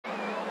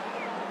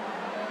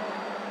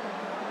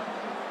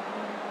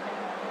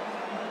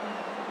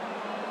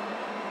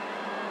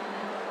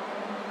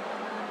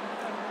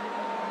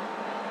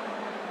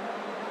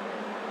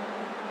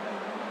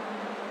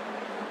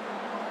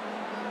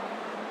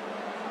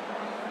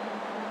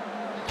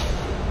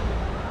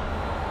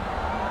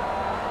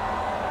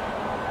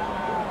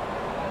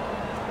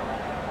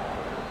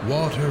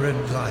Water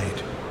and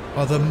light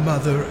are the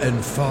mother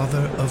and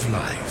father of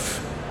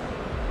life.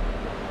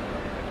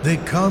 They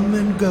come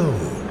and go,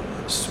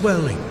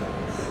 swelling,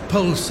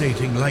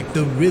 pulsating like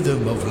the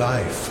rhythm of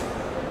life.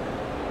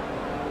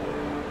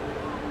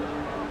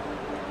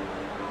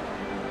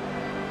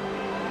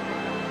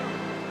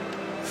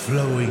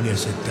 Flowing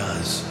as it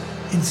does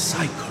in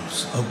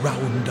cycles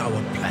around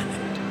our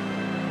planet.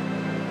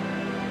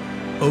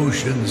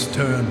 Oceans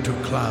turn to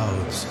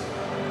clouds,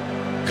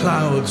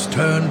 clouds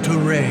turn to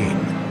rain.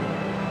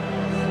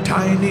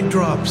 Tiny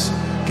drops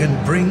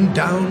can bring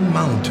down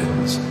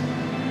mountains,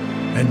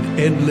 and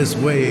endless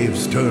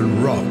waves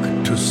turn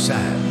rock to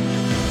sand.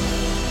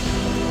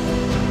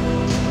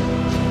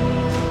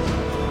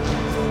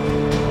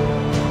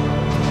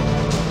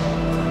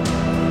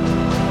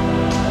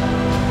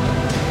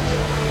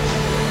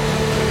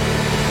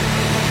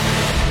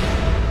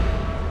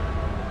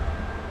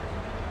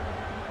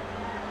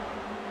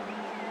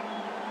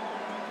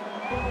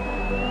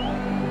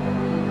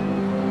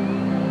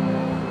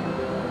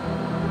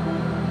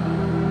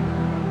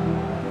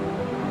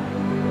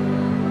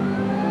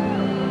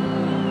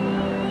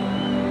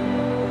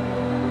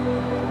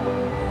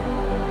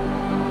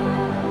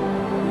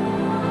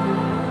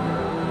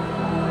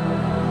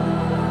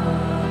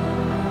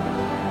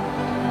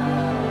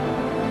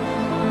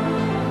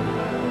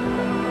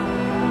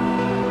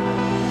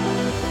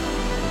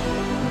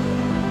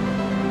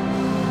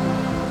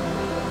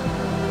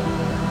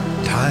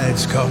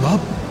 Tides come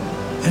up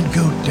and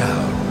go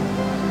down.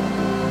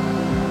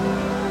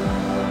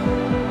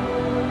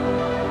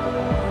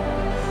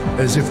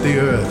 As if the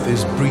earth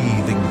is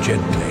breathing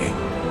gently.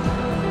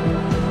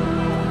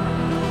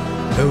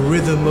 The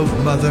rhythm of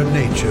Mother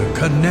Nature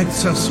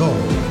connects us all.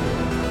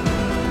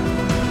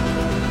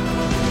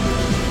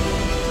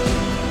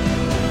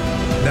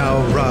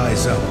 Now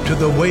rise up to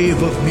the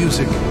wave of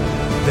music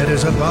that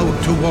is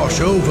about to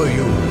wash over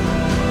you.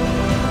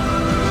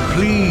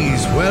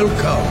 Please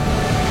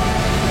welcome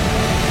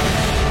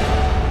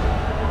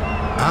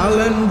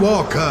Alan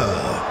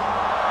Walker.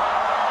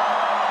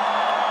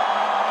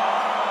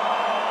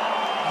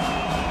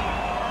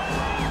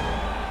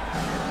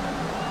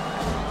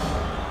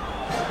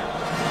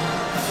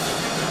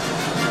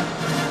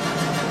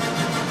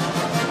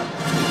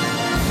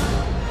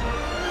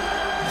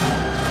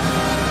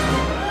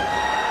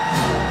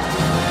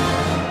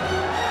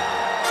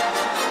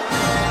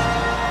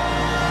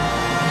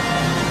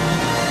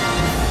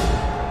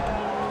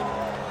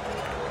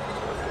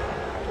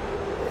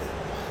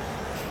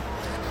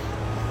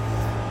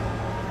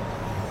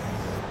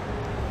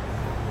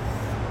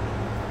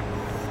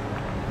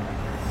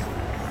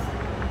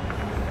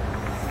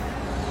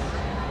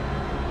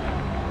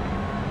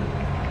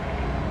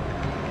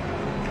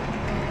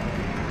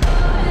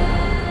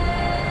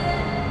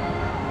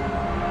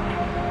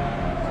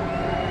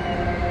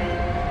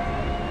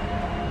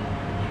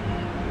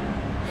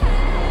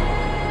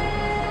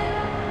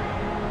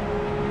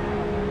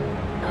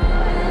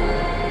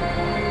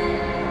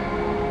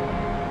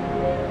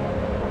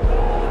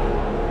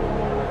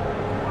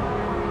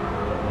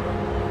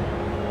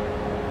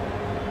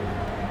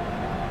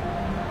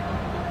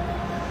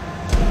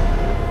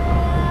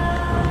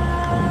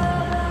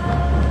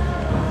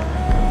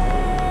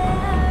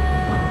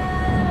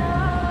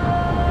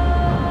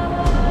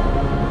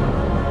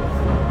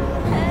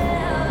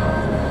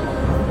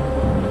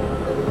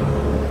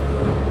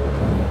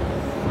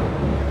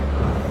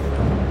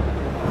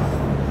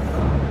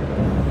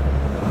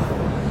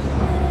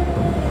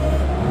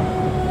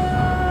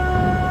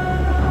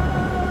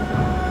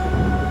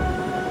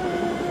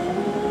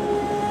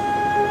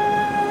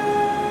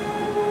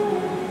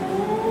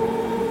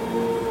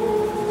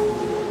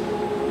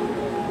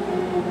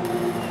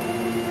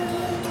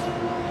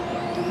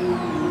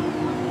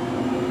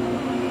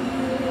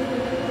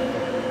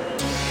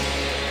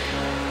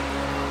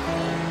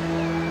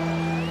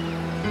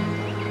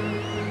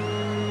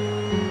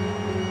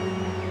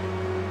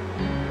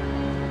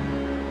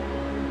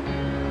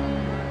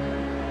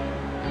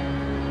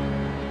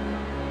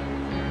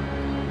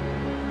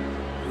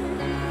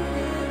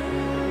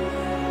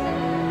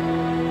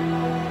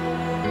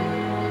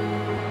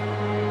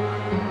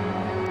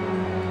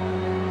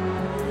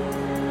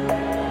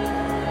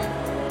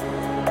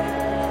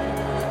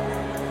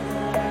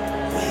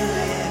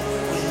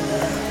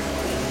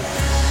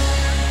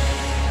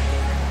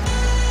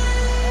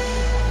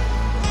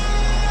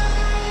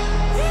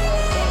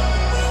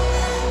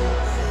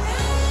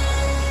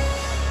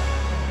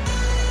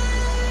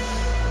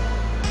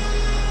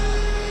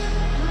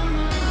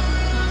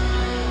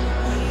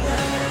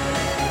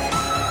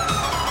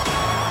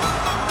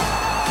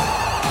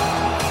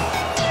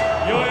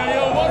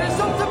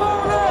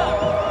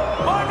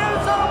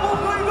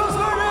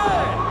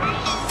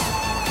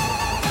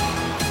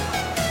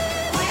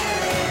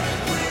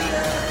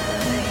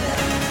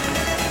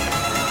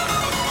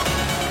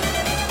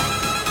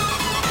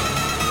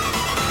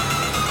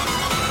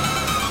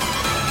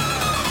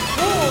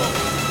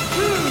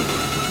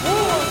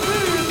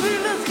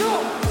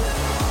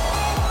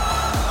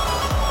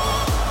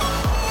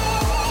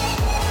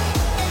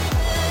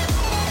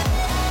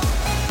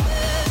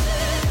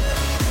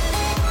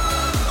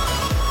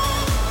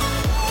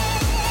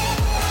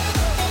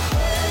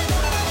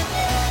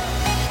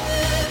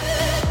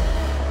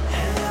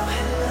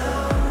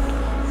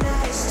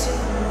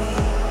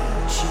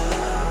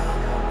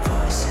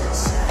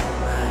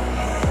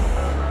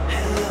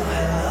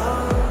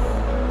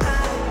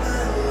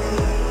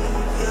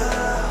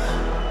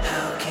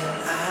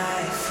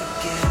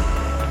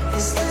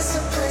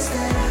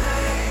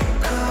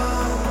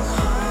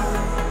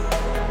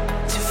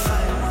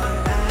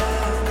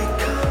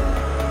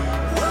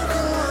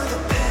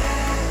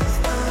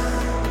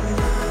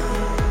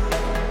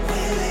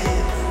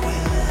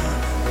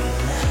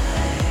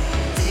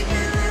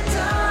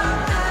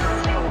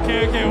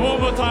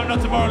 time, not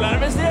Tomorrowland.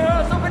 If it's near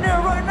us, up in here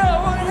right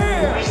now, right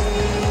here.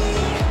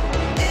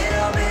 It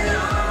all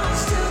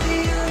belongs to the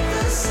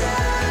other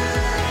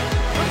side.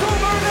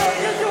 Tomorrowland,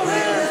 get your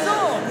hands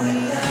up.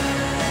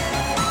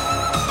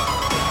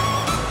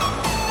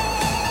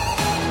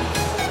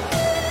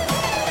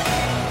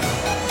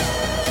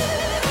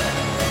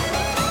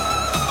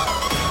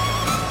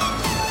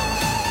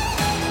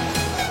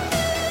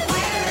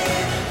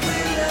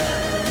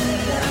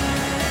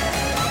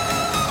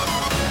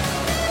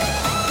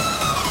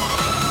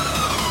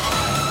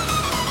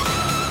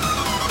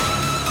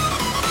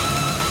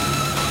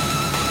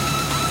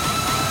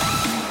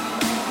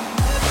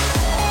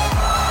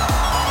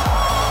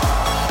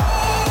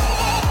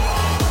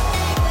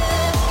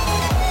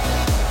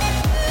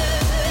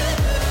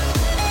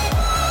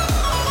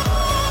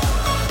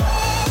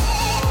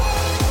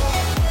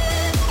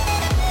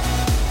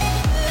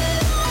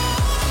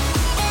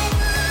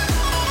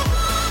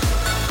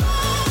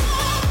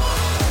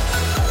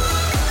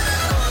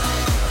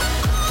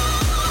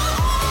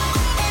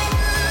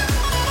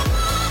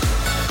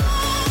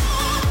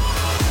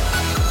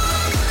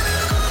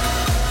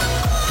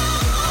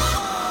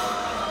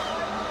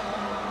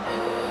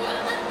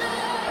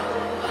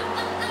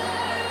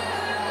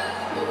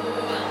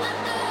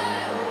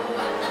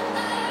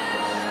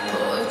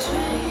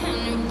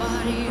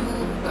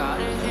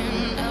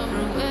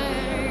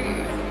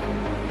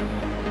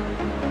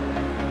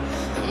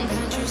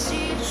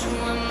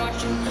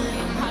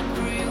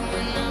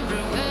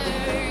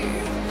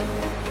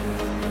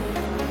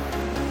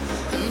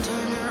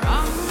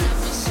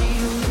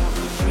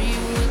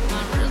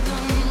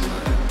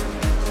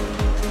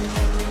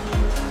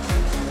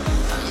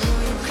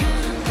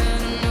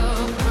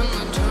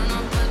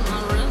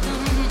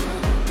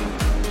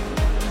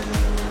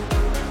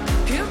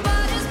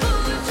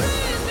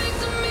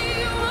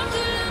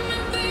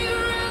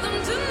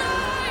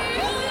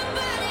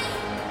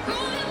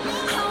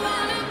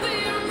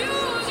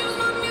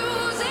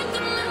 Music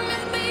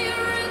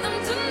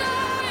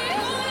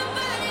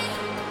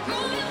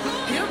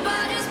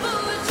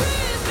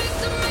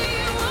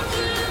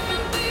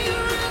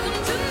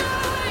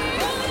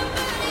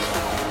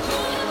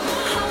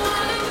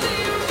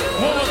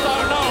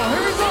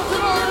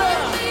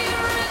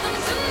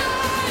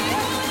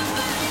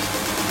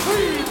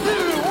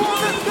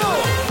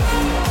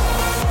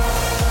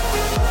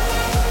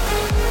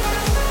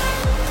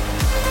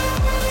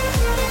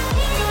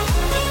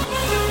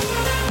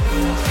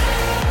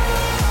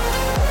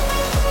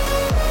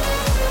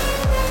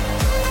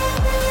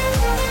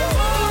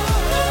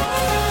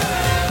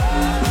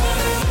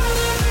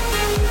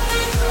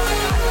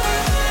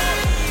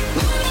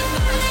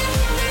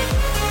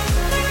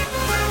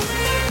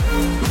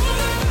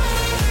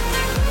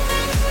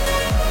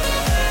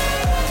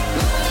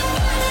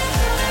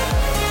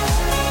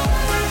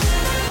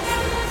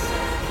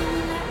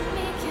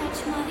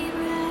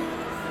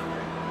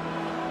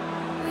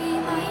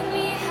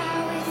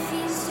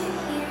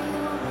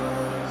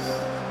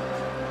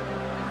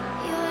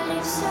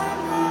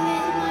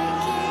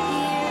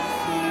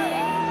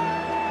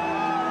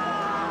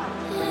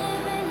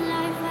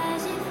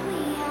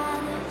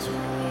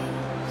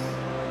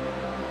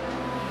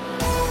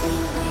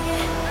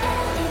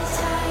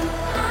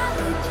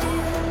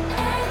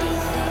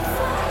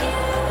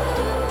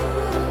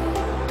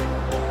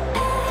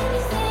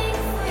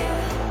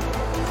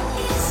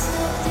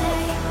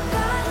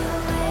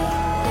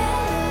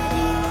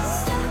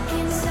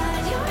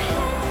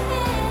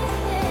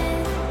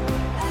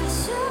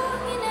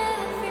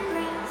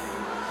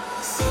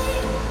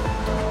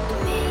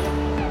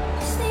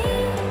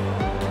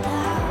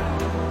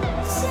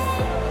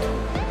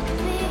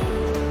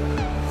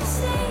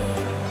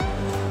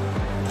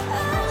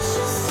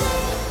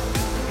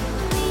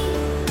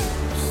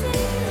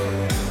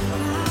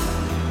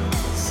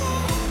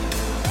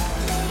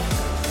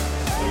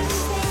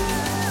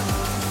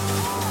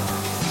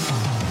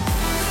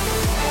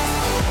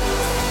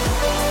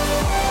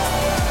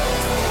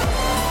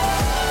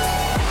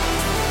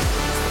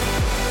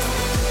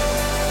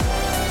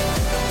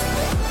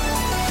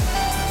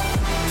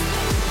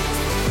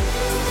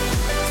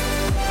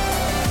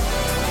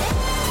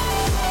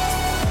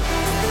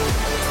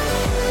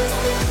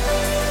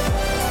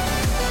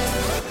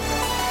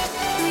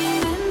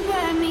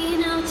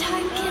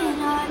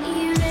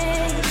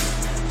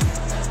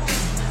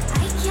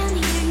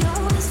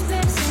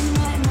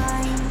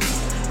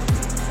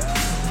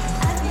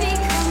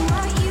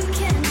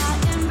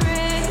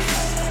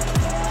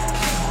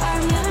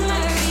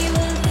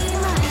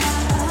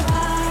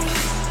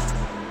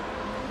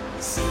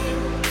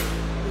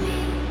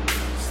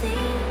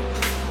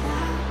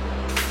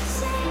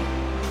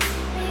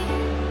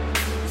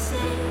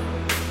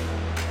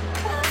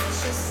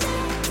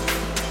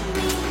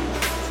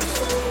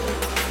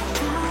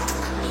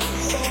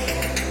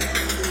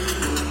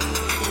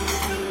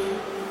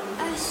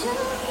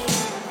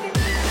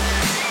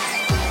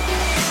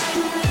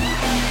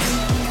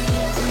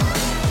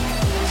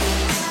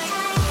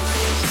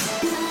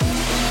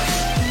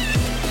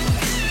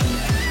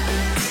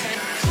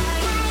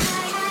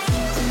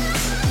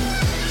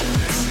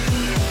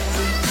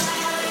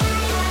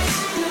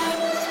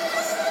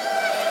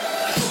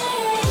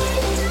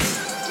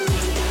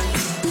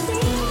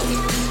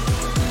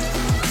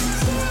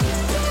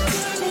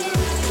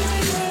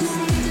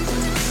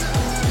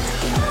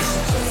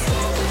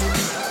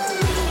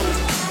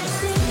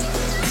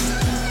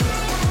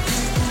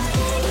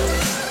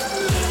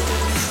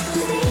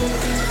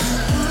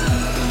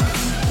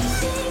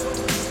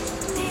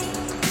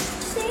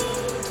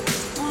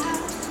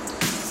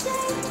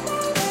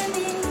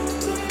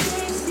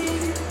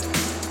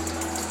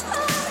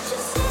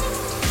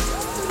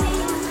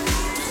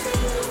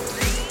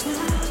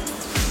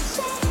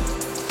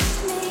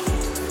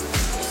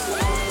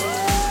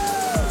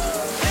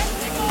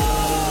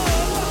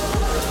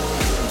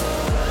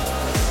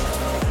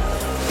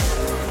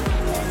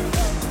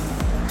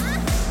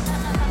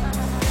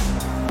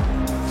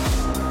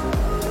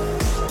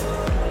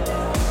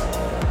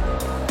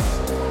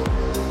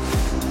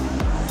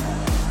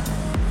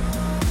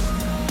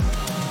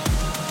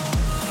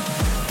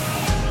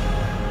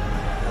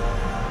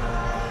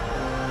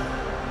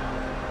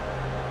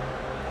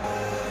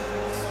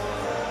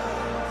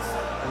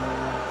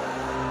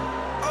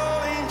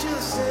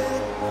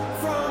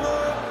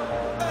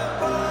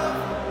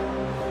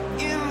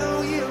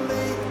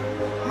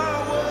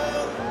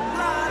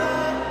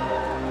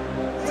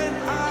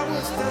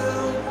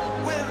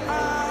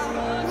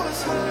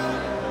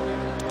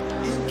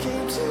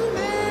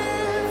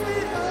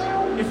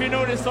If you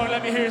know this song,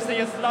 let me hear you sing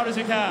as loud as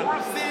you can.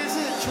 Life is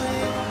a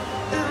dream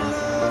and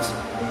love's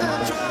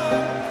a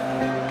drug.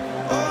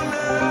 Oh,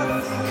 now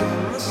I think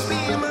I must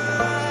be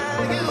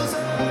my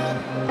user.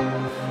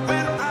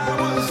 When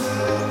I was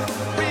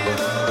with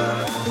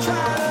a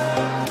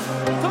trial,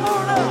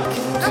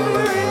 Tomorrowland, let me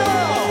hear you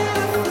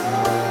now.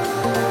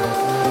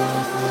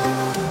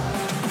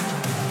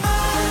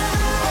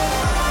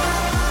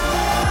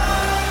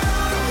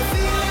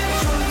 feeling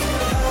drunk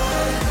and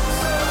high,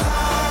 so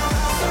high,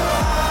 so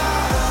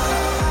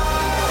high.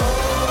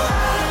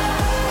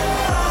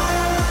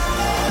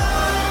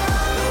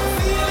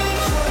 Feeling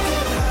drunk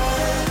and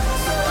high,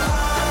 so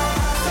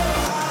high, so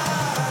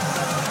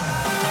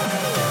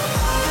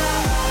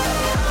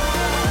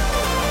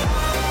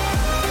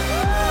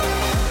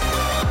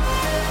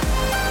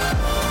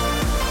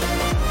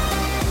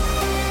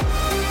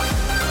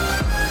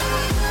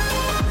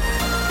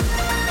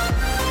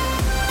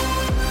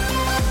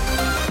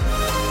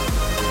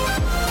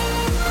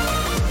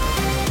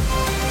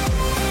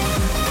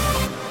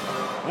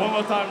One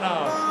more time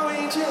now. Oh,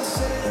 angels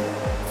sent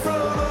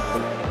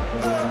from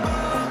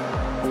above.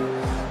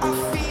 I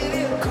feel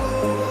it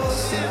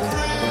coursing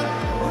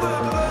through my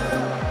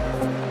blood.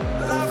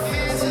 Life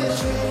is a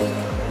dream.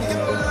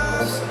 Your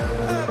love's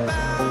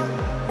about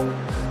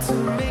to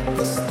make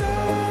the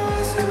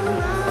stars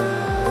come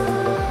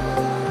out.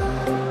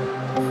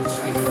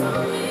 Drink for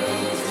me,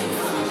 drink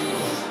for me.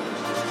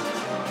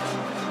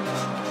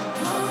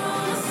 Pour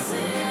on a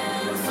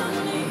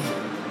symphony.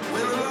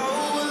 We're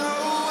low, we're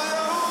low, we're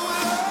low,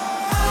 we're low.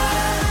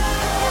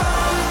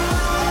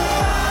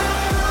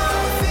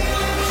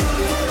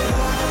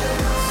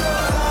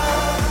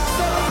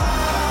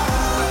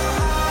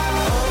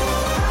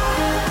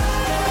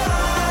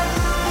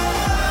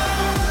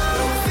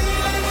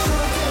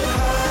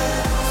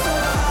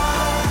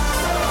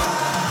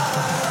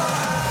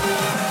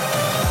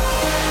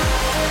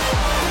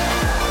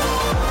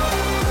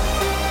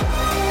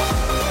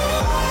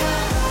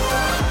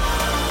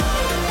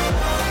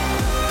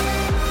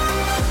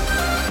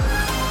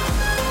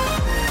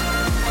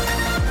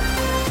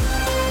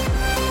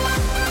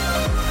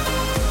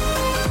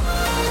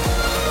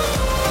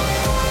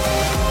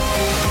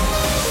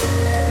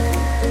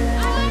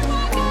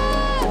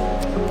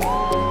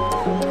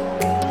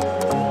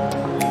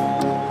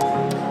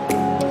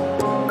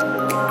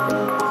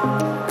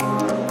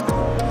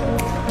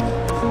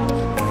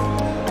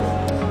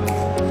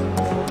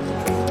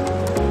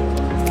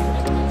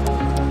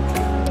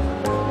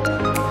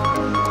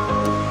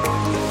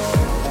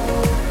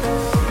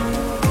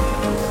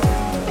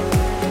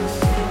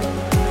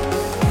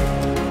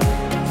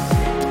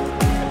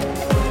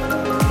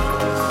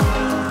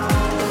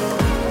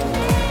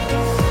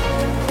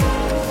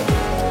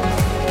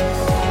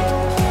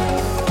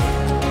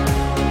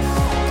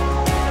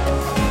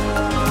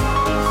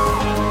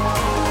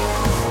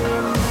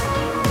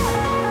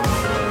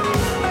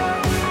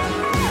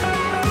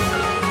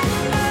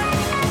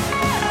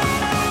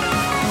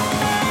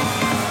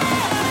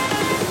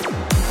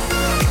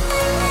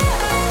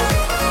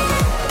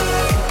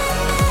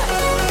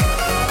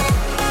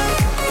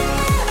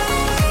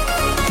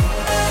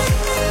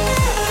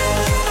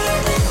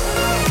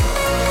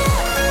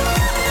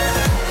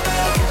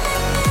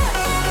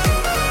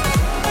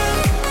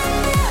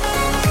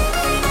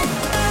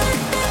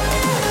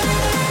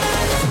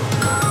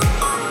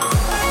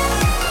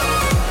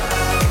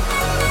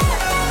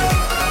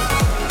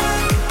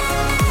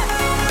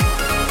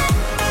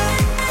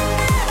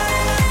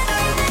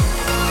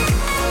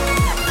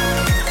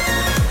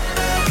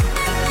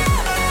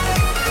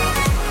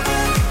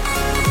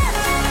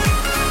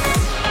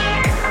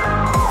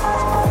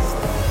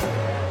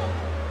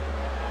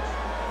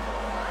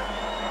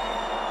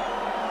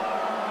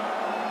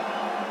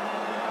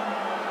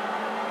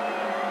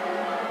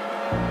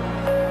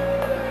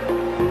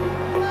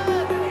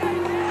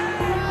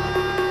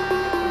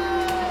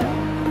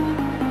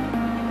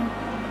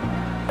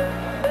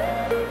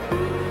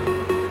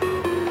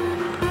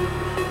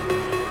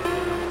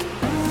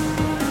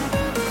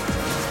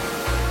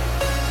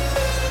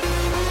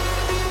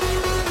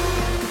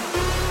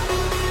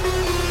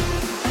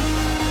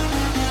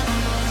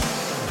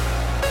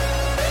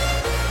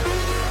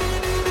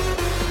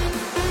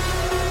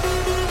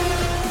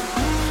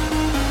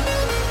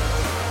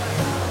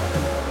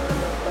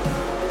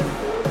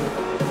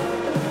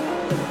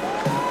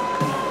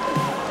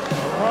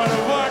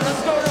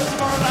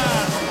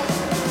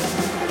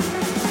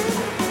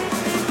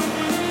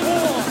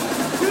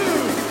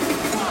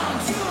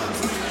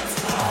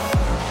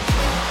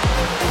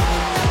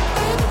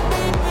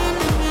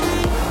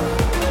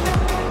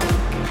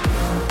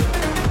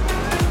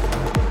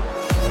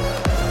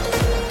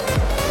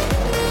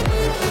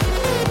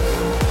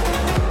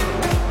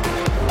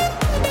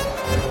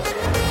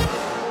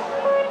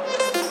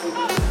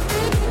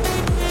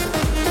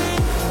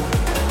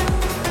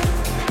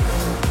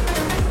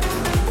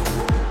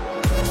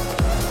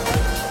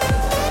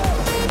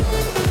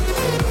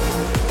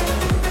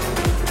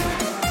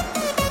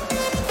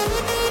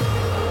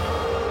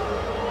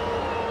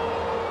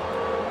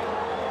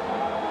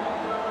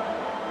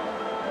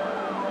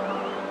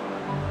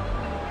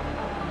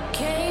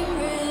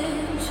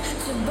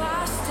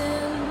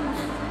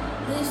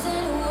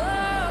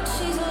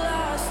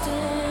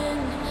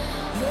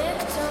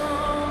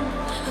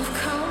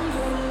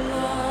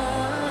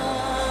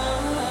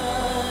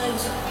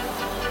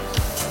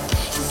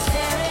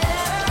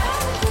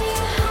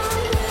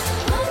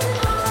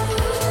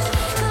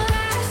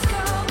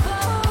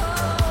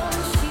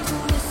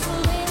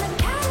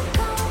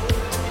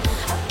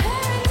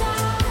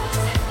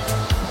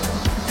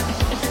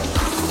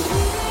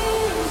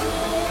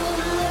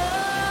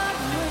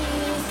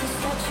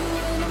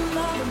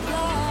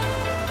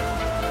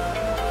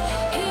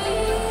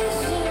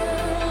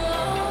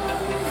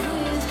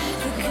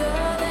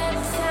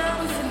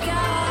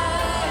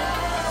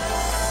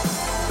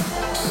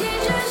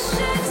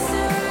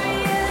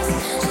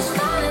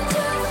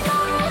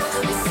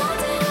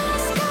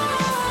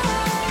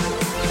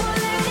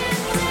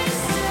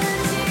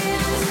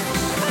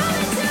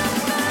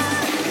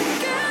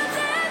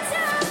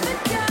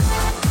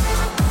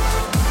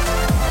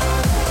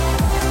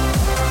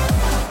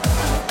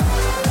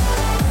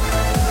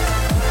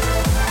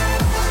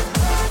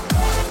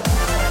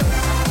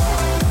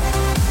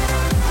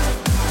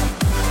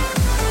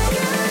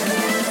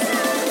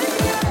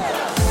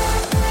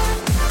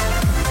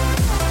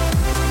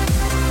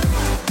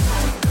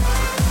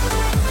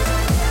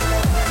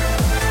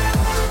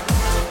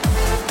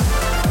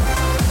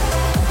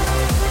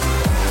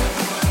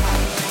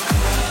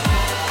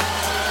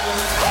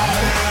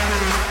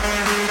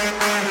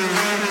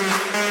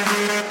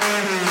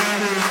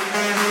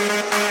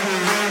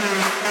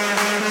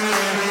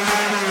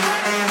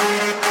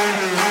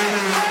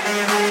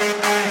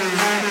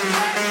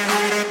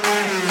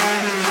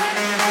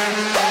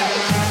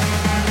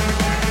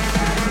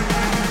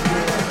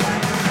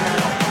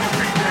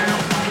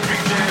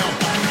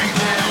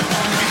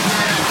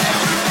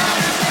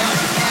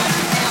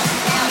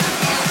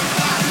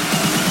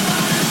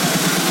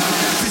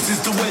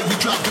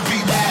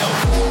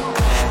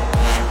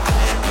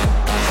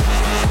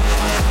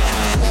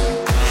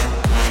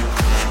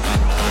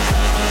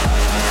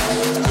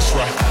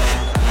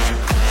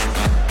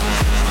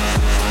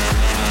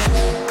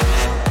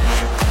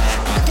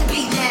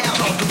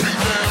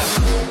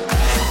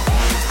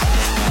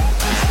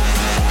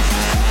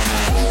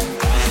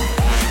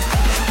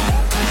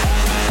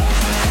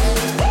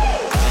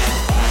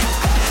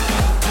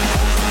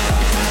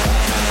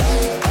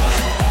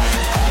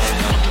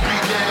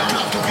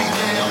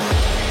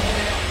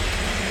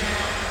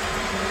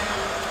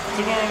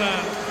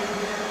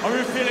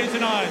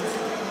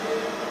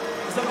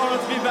 honor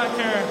to be back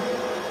here.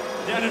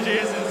 The energy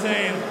is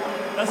insane.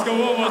 Let's go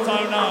one more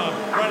time now.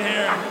 Right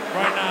here,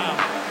 right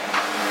now.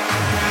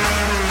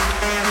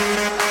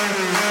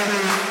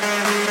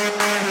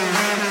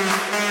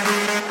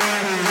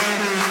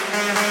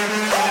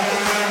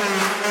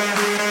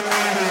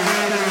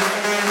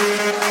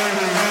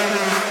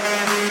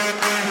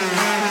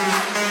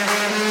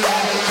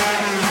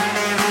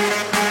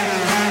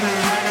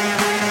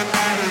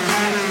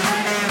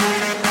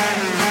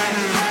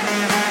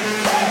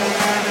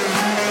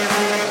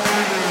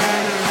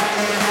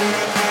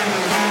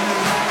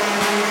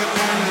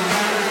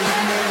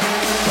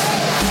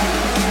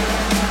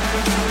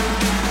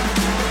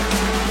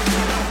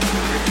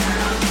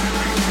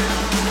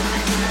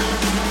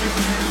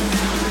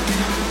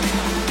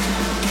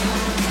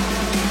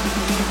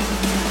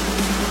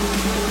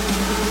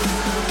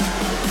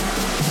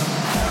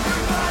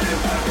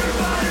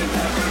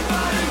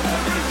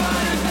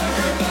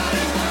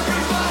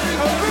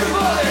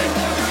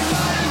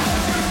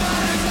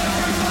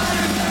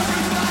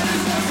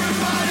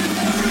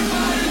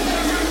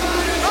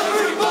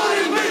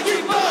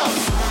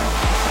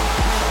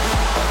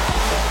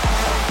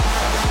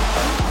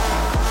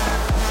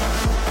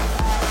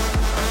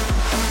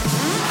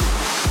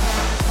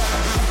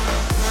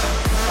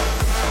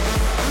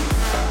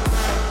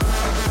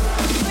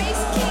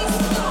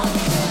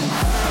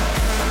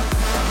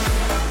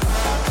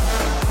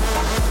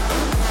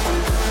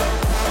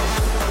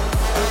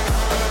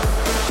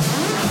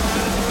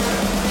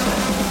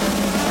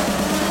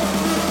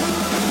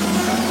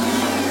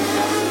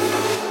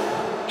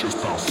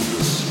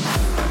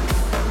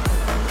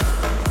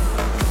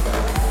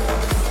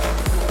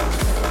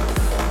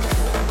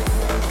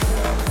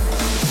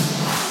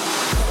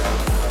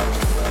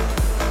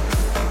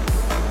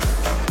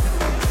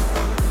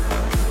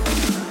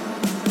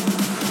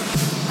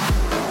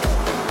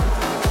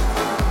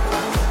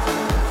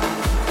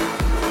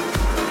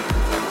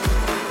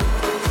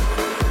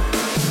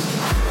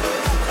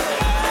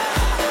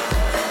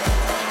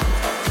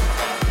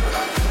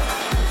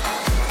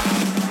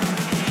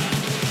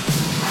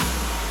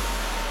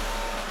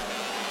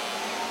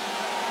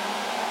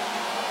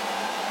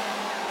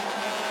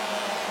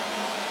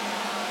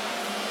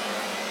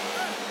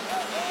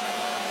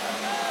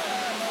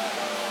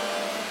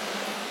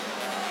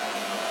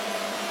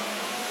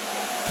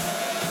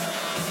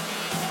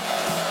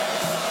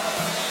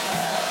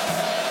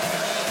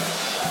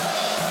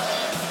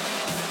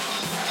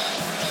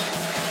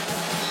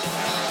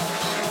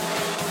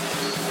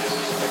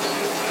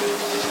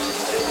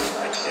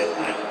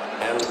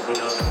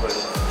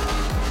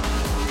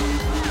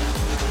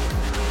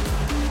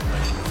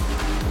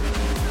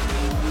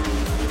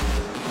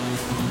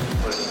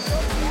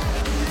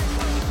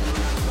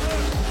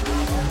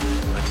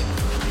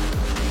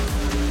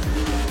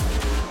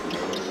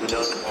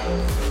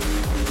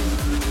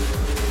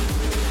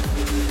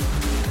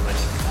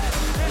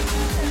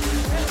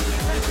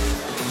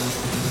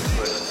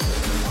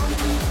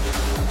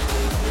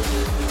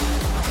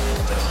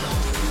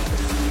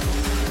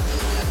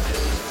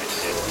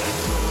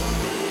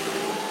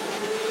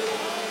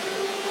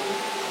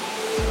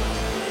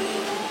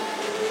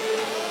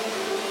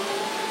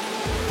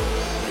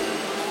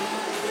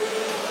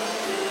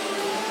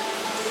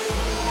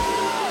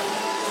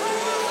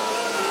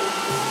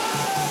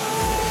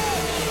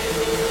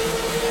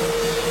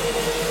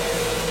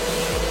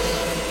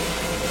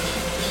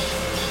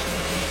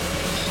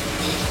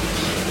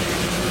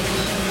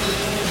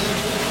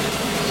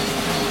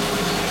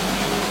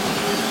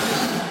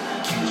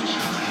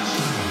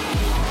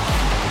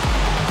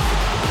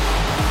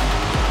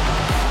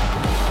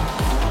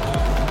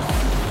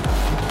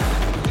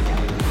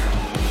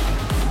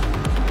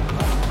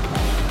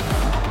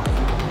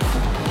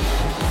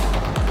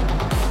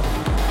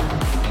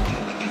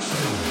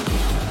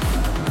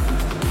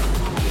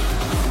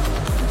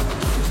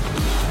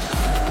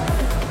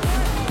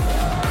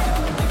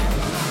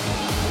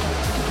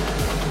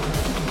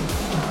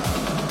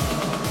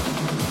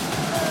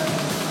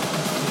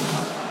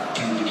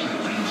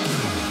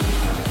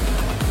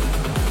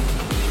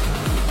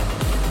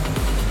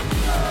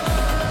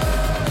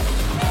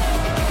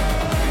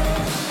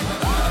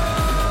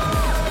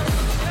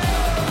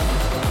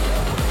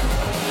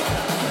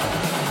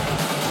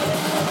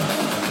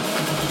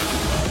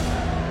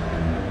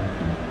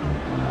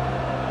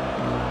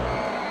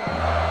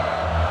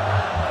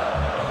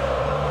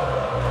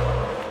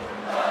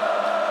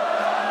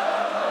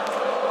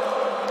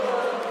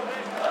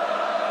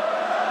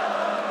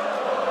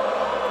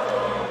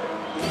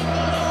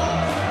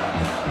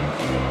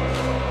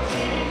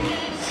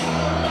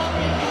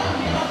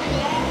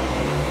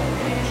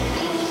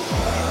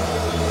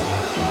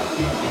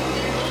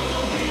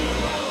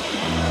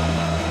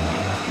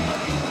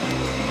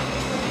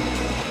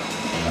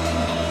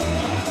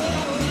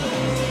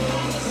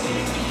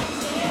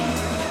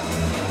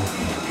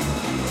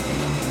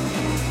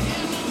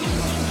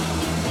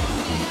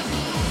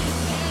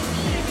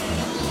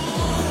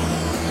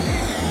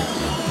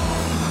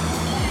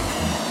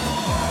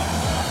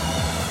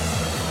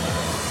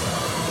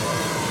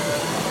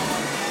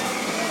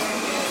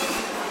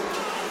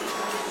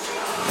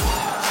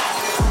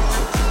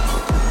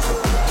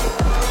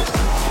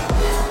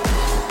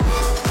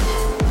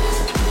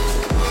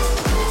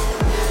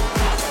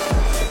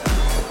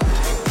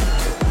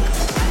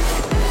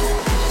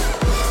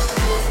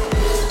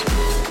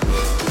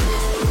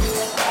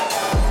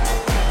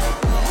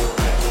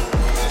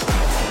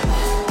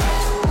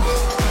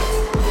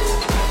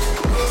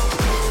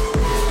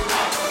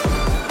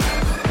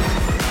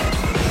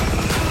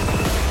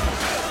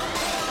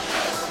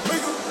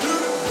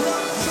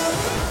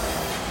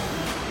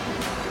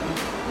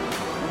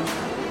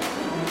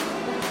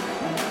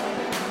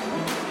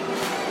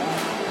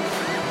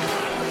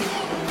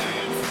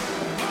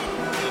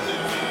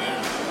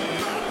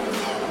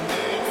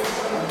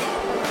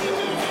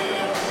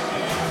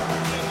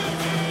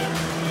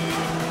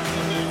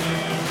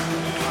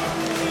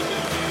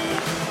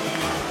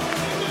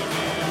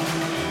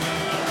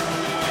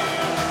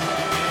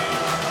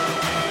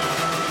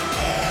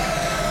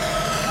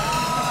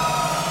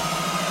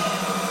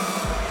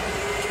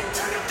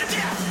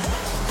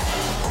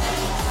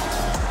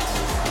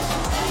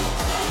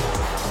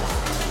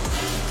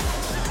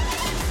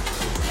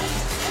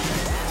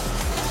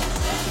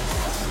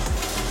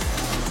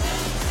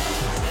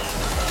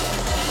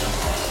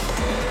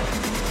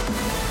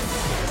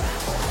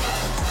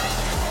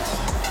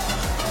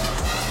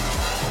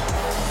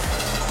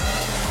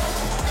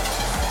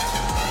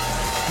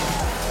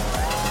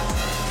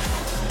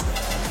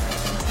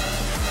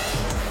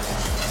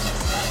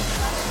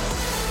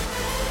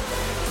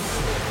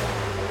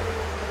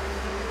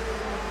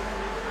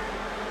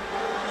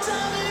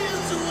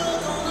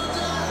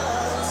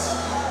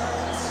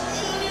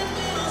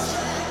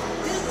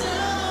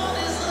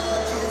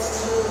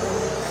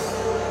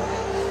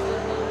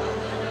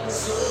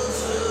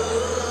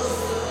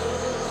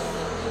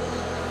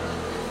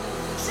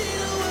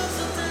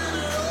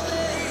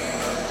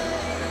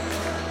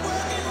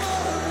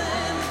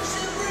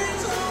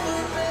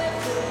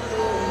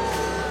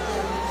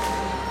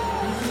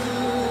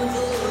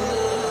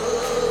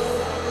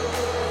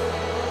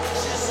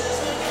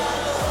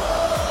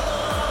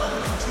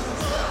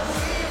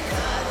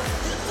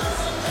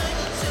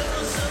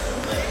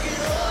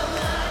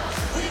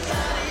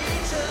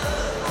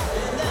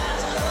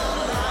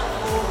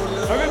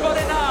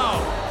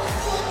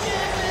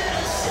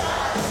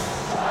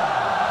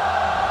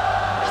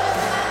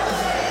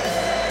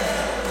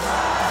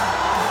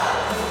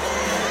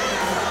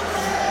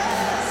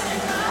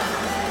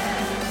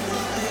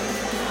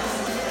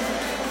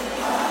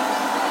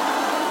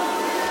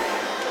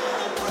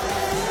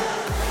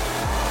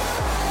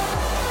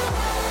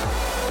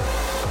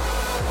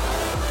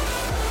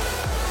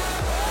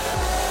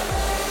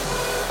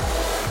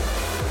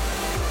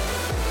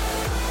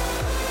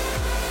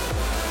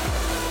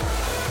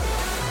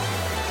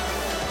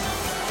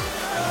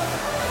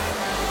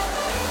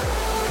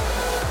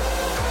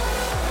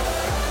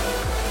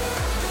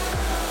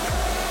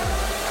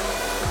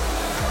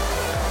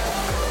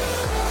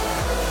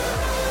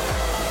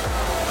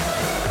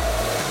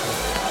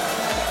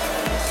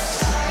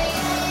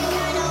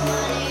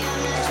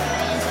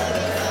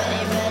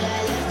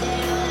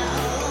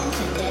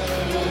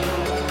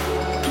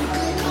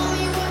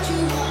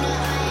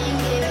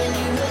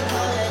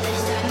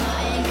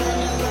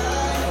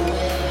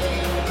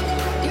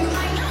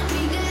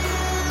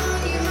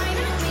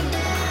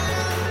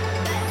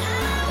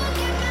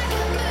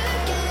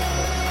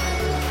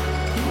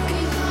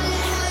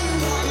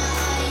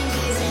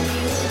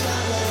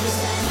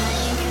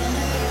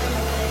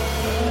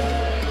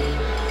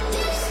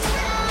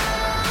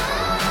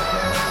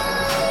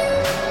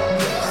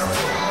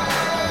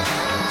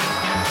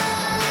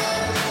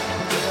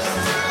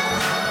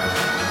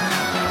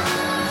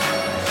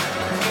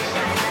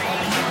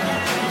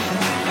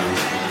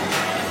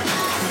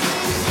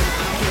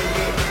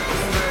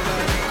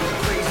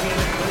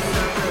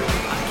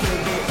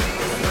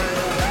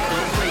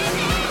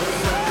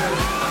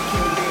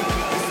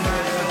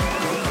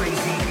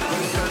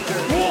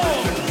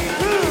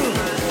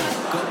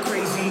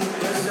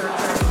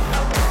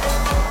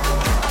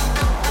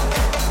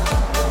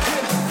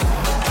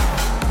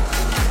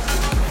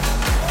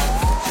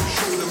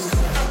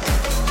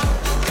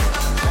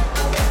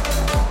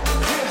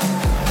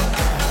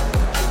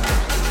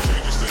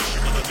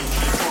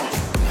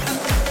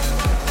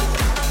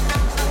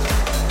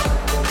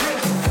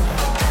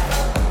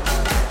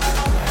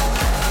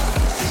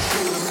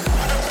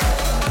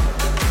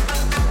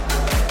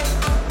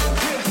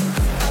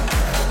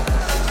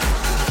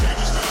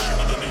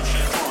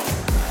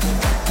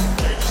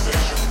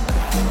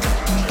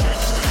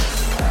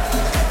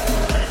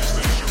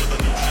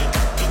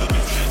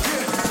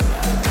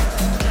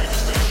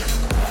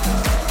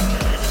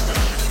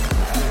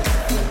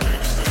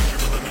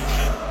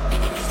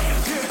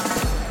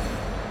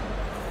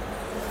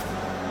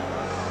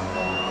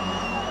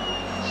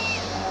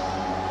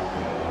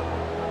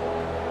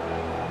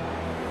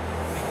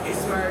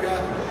 it's murder.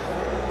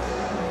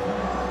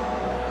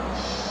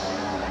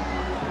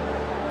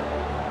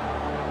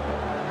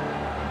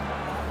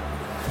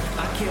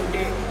 I killed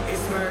it,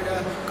 it's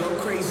murder. Go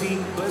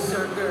crazy,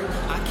 berserker.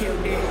 I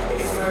killed it,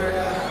 it's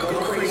murder. Go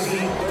crazy,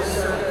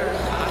 berserker.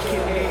 I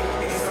killed it,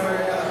 it's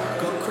murder.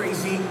 Go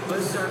crazy,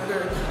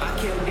 berserker. I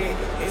killed it,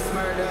 it's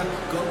murder.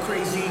 Go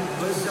crazy,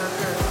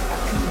 berserker.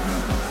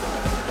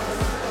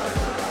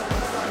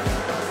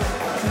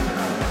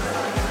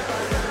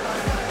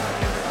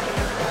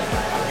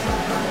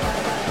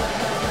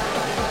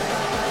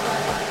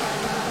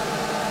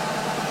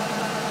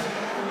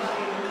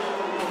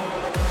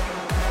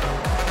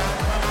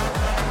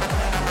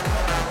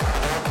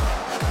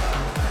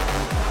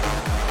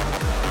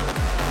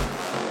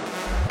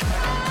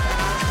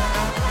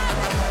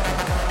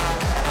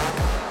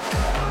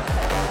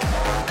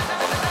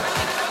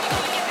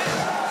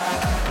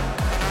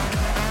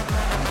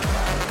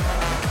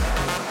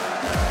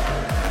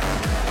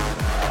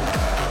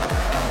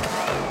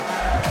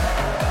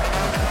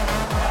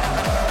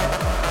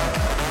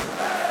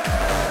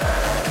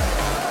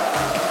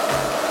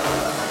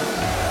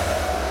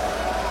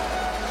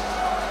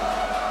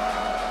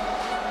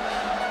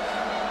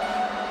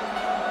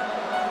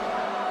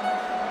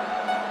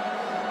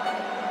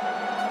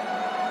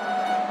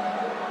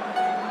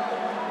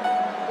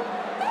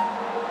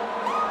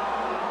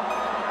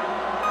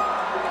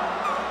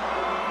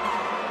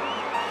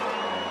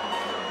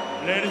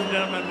 Ladies and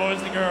gentlemen,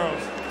 boys and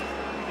girls,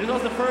 this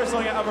was the first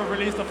song I ever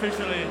released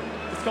officially.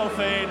 It's called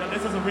Fade, and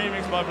this is a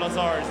remix by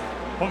Blazars.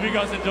 Hope you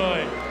guys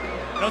enjoy.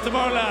 Now,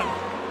 Tomorrowland,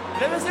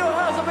 let me see your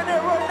hands up in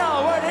there right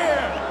now, right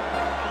here.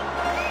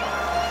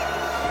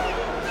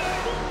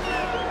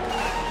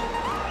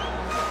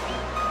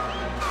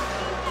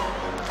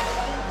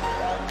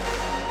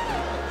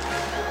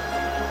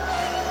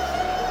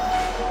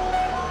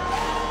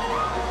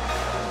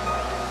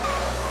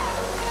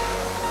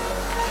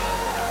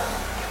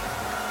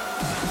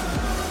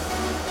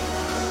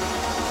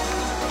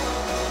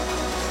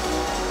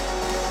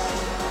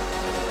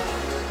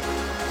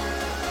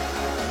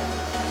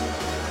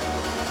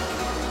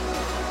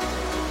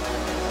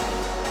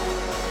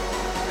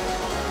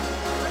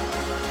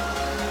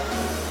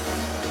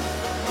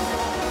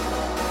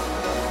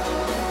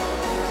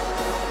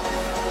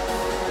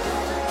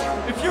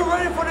 If you're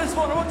ready for this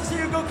one, I want to see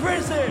you go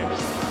crazy.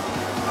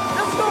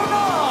 Let's go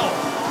now.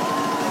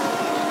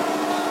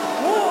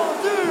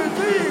 1, 2,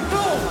 3,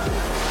 go.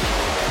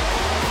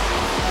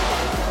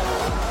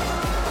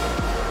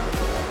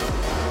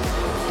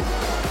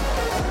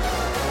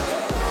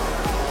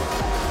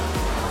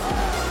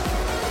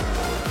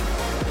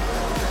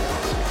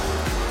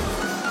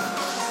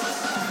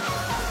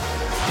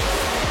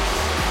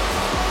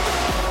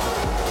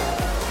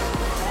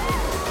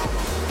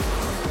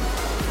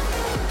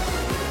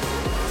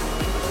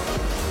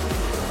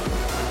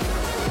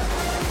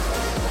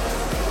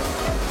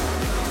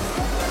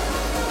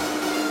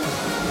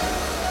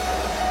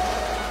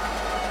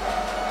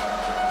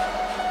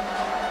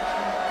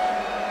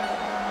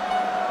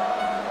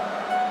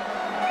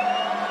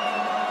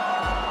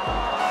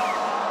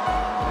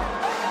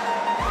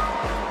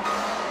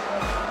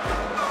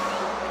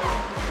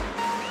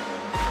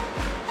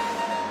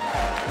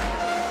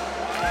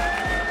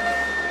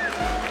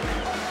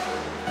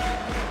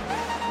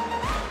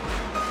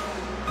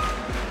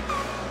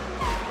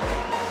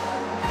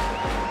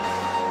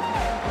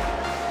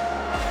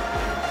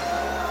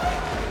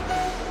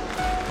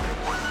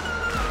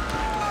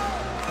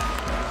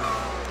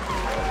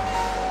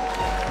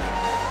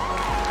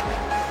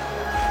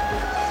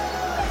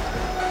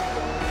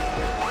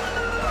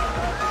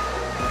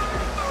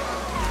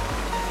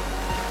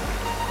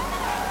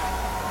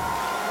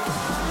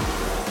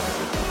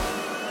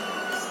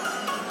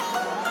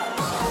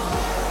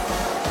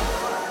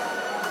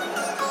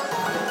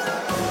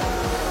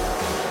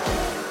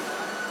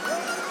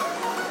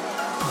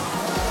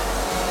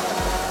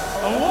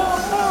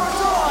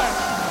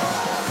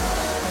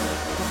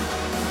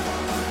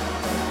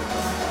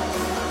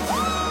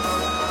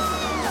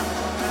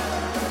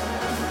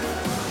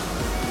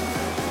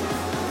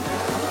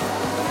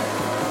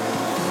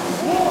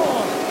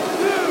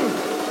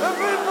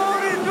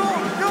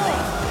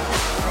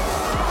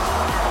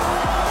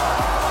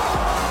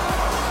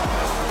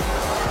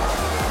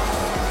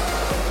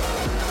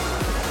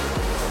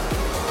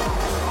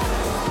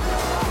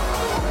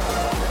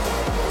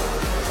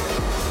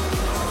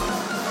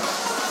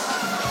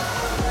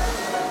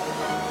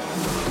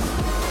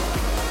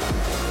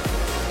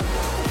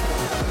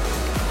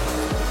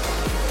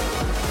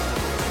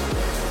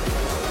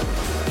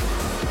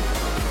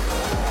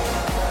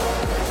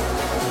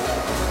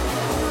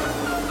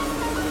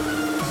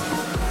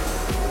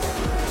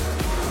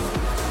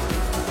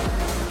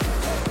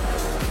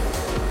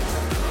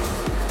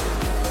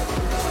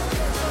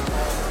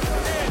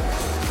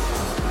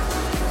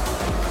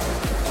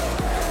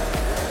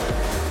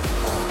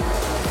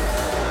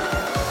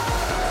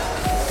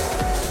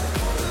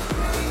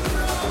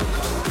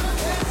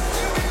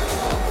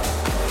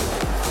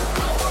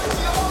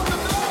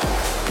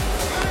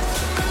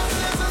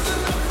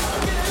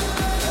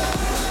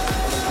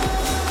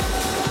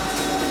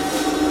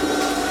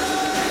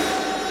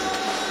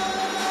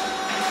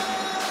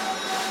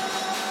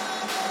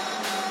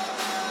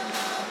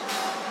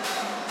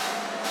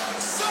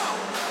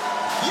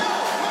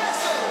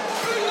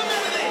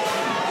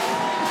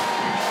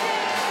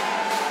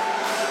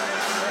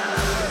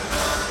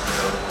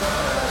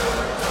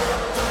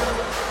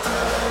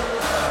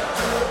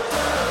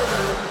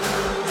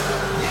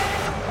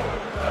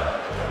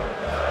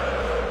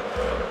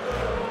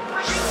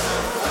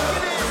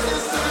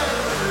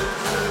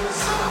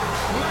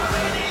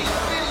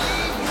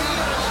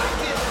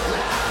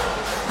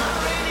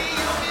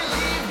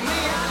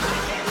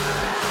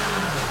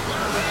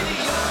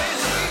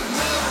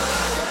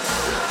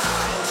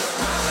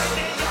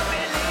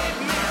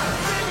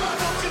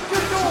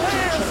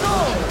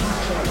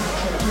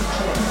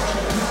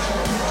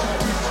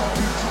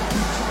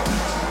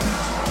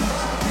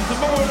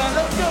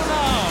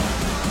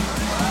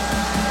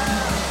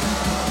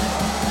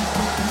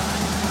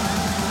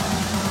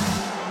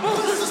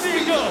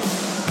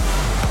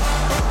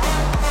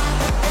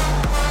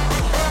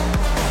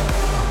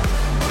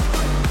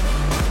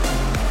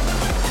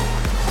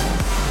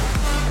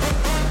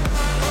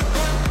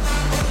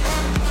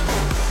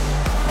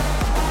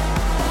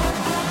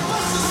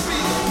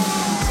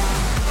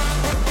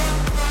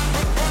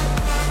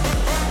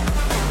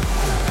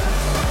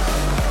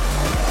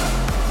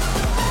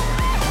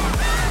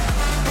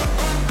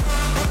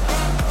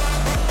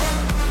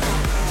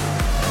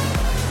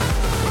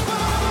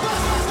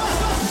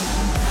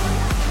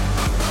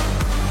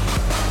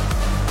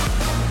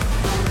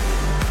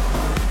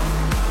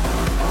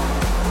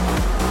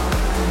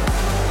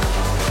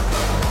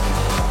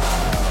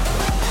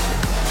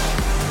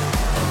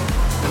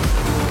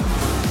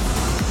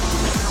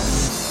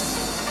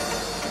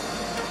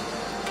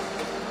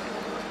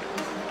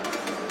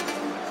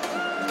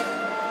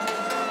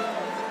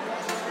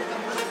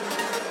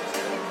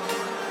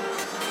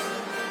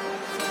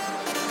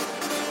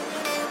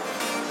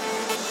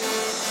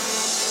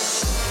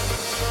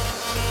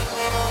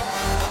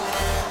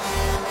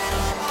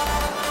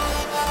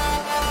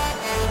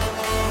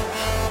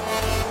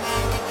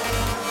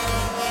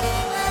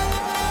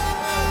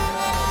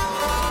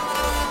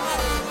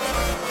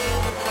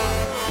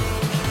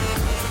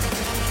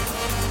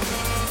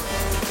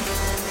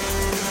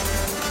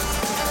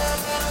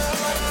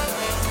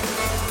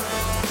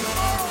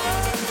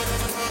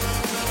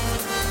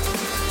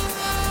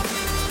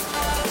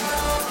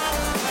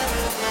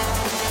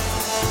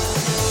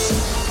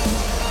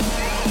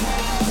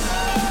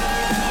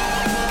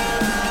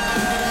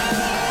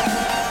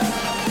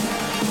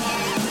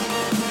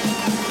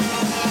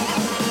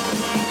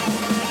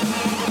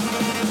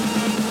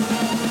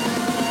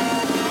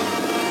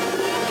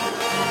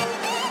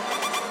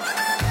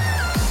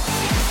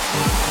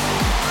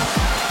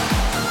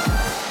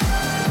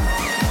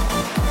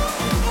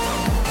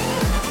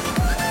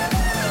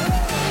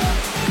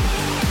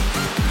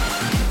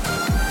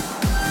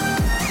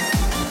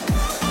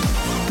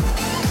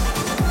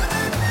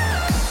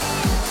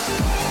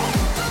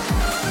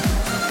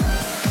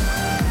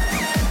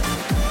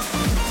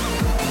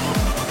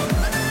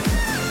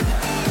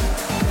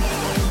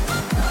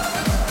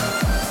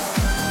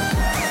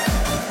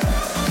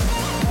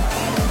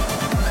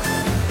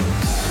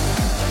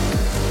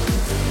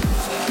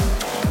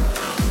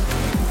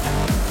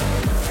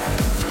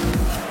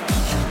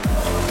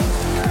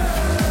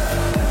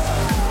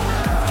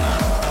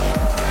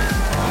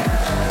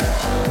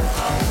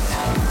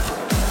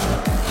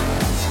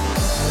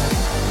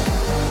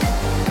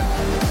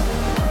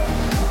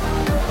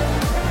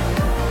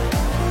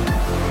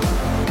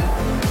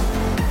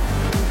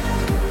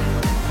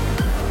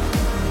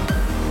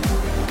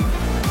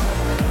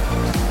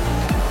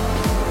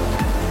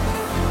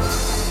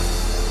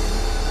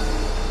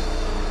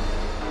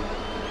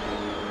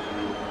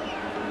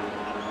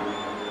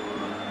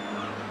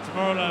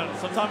 Tomorrowland.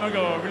 Some time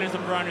ago, I released a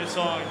brand new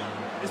song.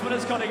 This one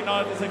is called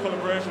Ignite. It's a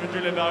collaboration with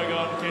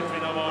Belgium, Kate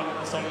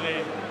and Song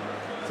Lee.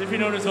 So if you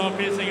know this song,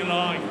 please sing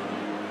along.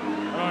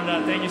 Around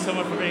that, thank you so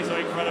much for being so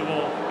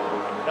incredible.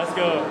 Let's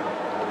go.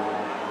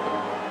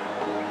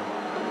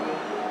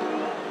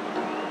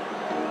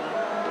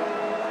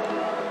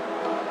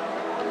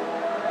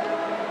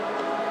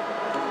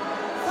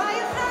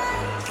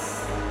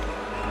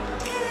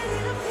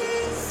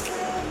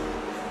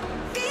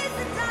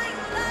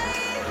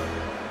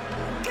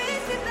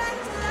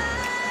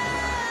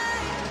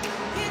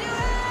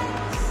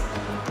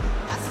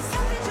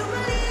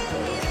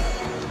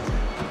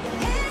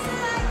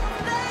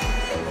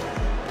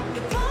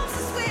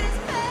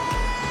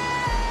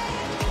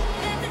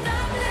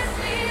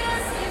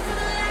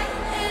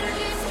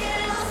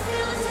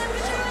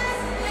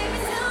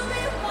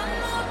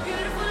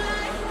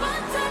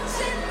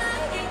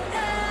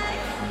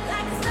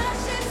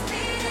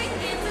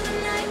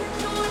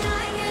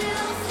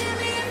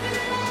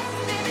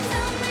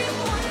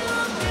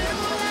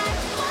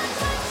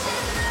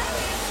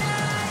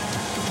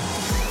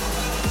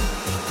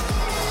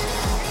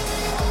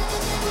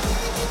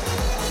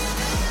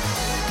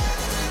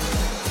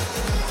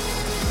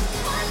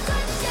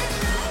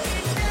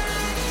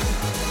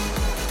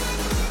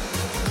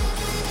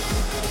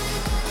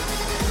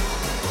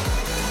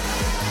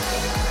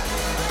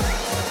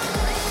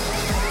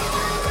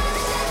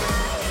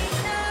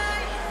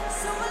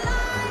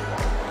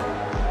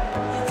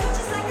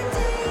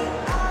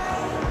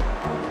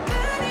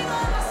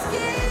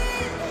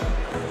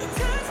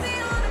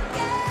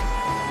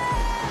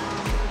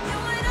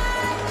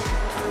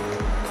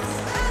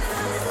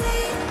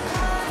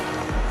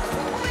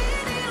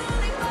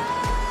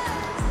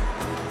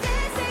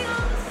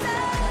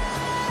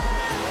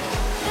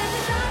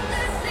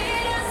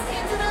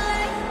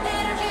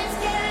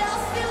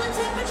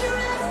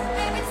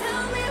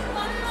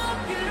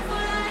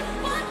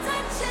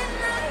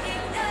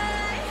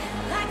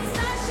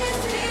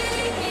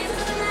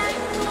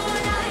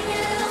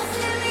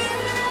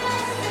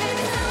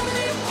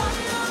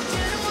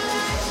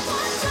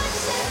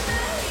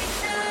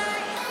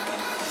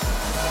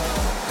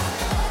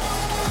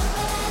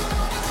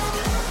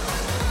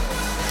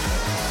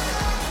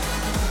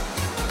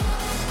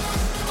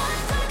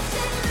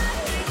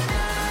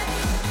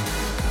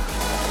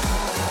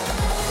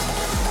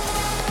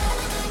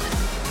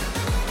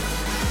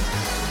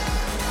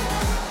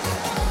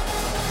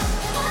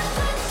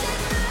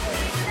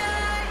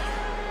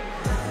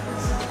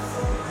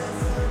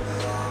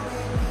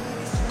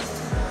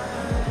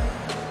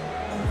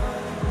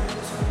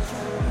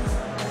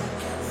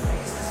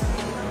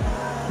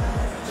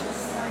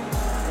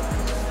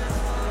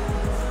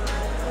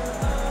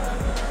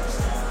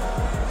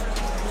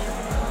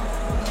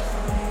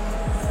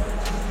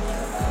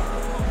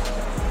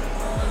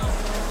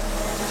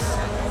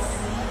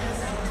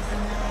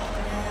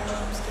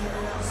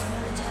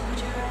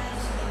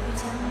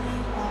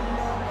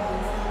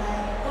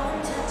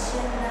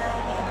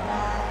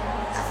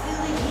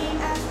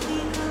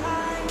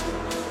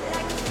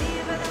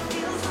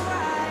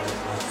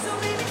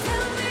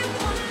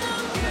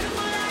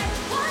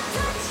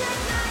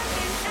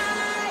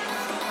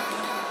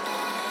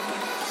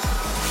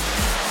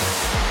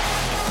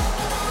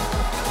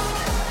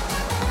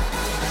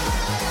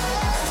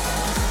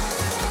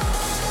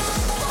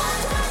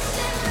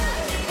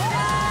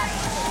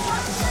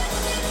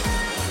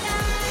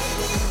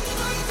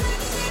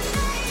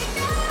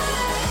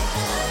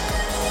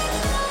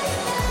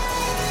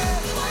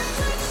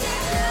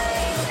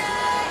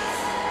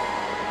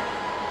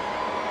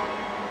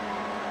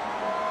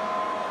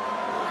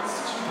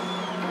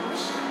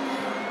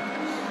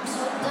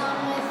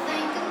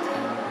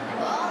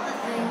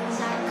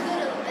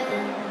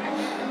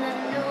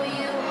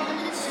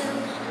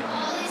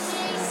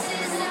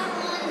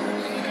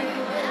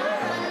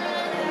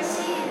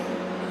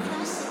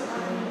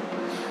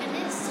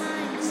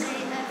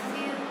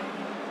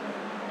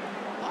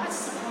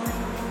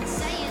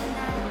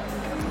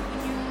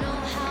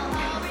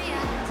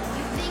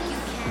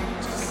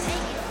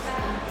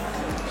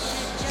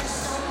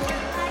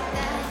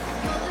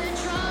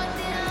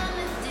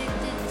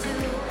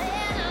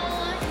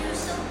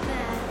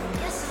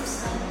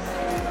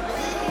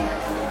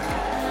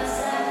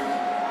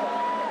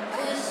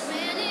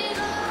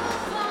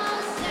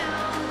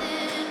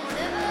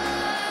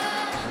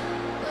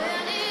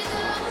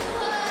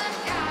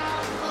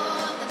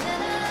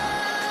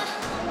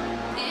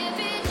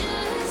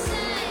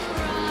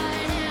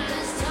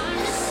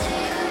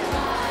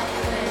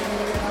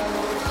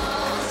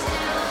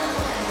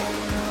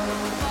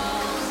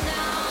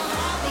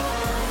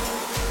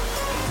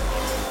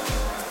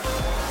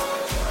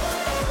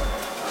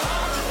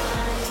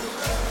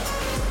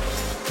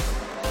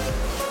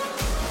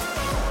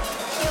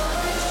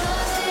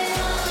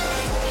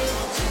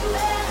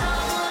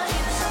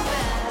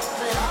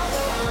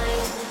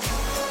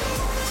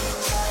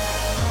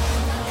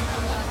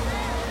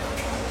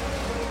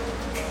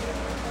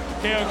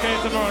 Okay,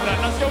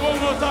 Tomorrowland. Let's go one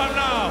more time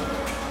now.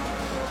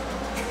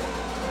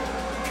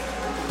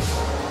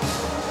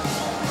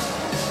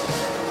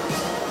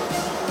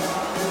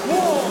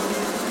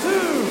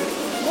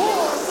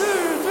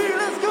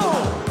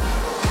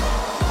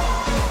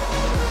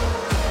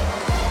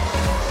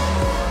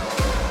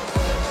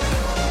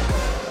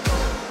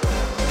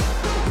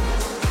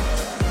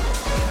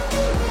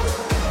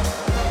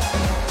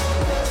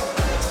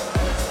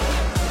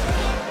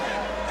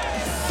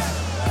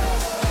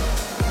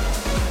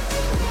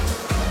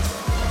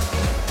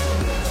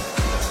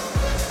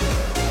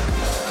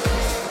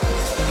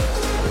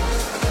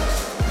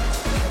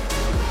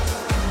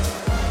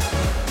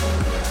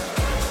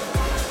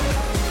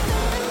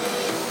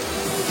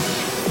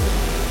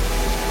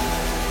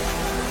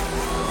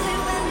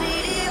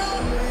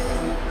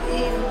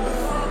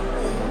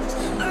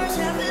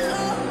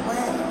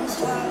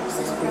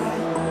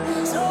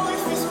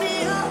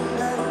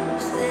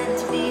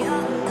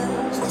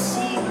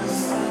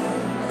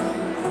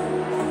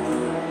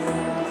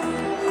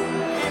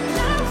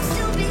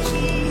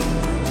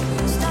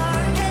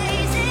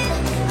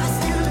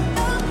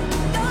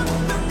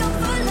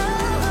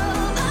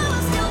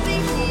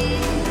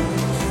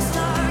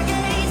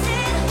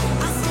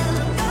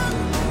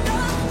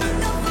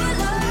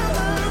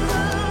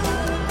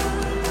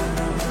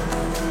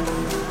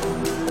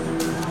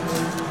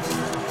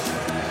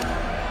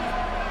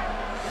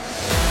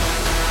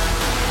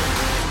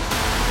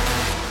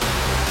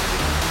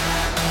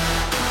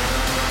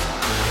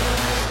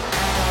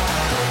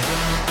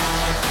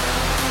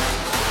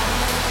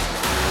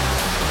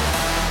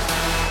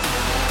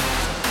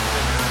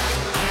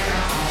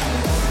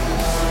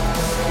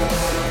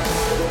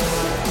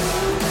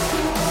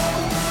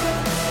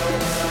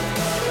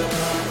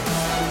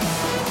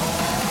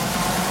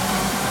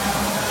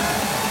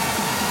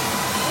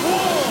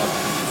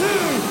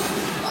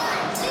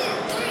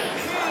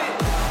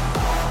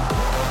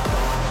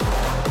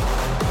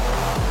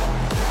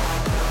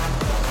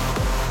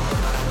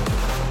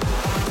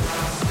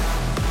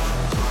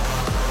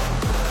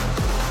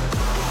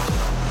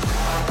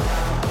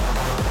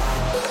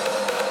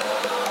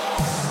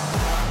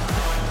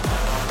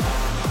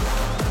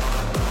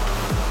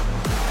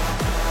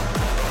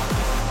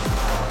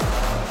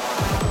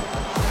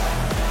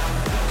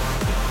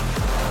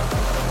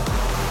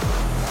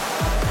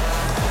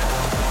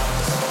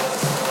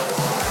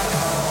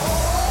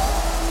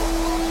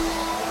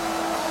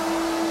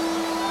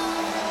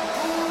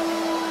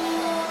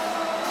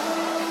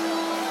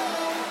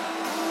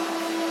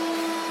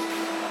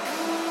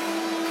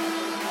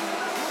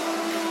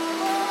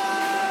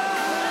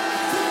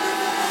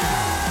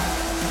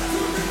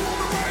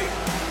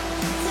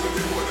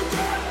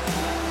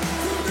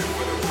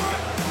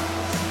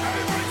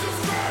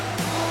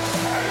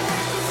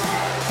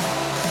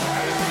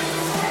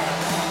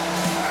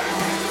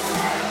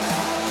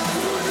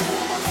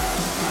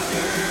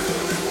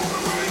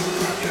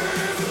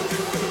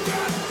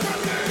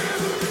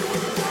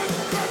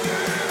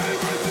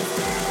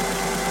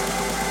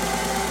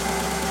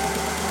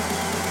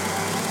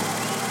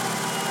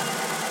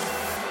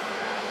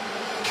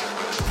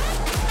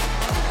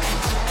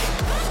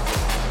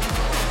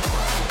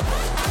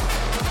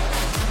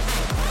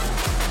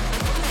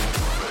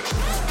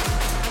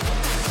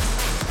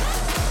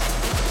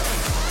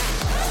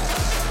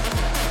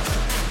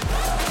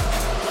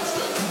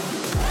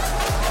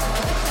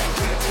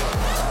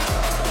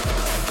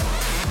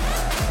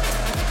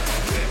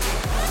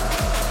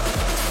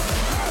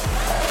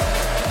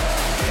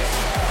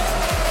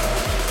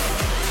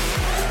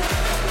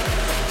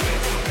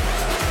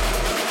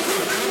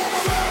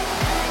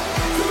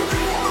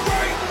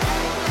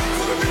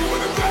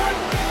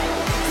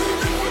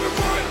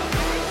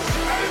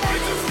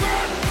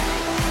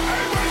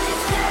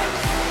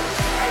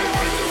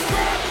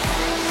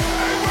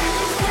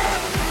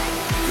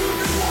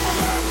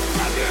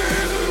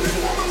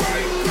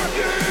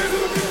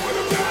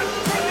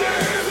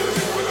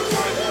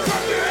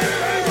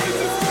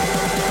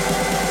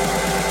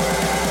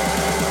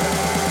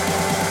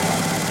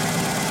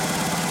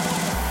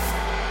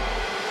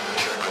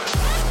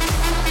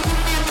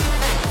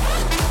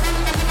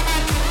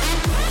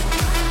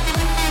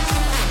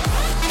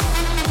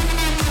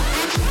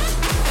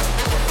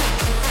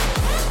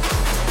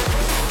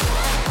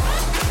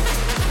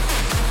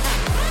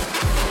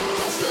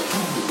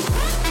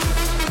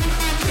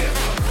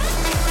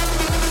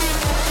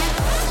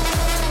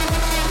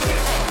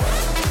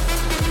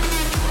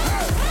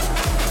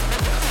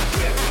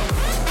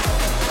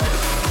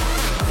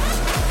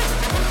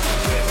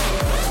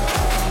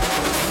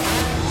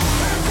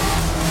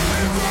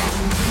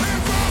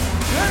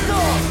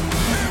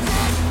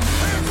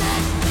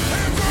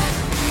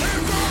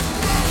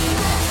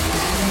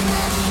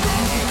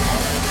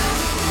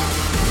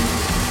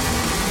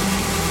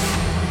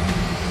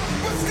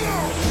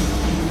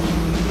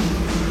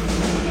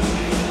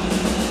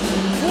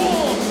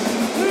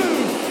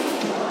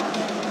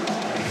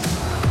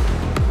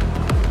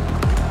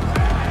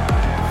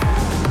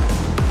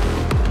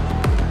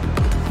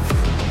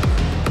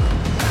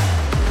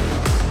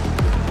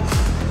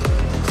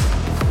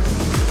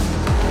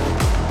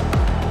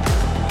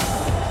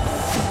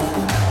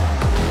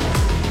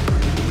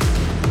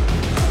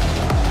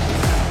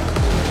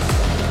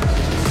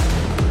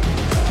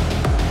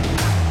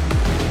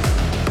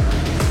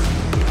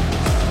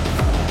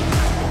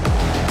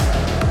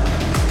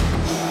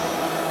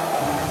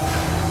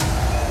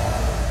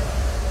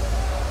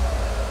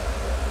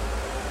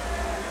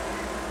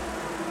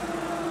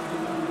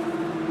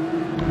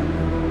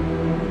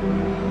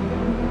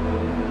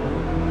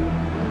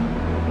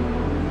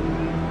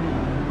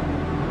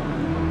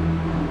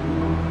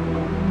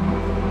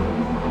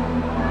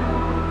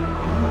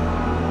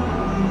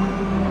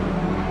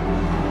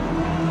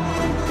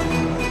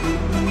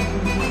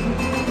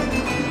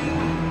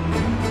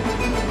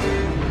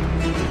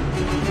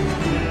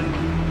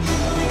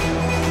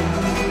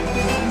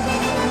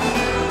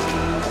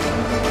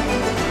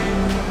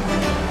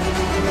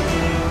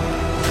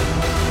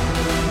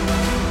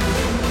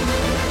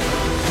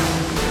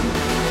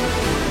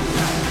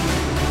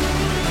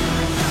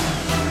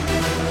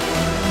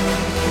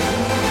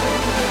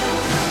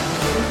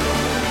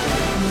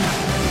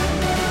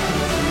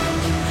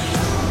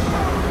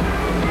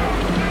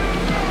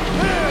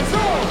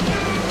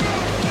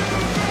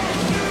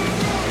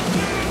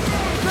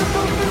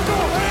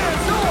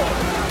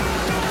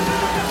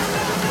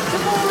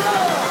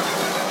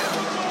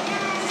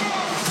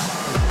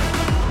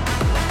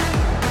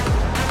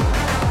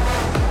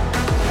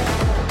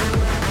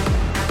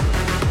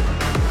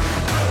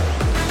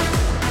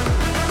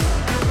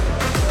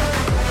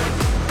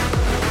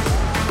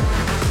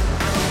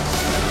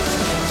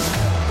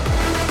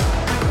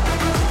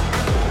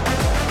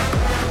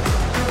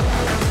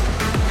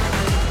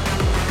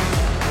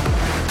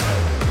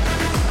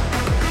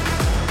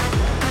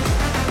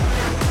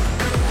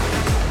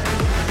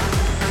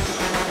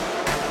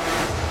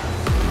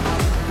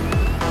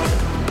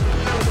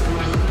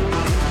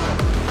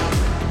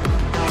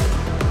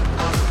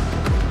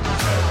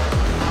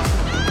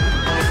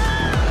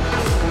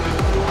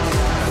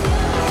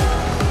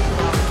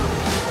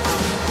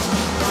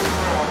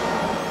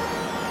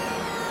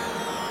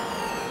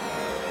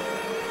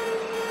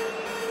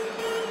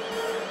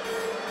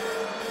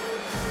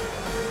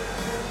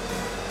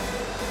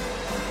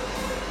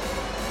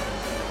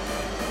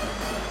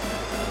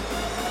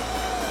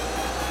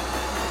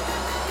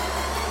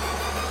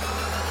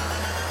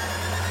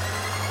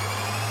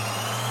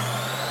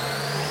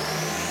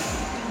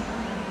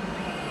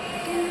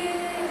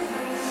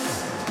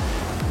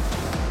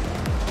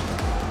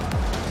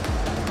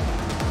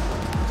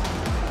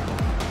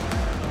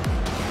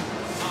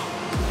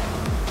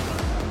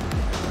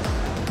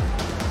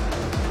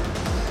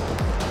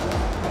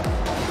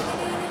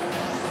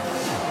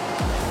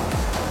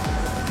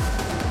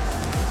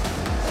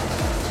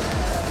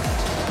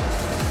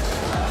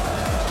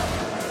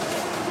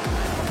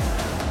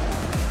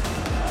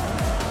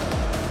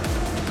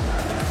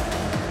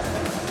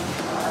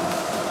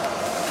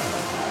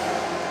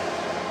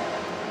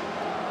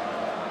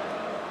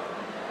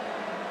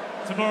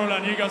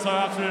 Tomorrowland. You guys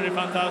are absolutely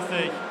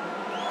fantastic.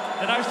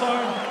 The next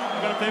time,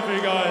 I'm gonna play for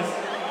you guys.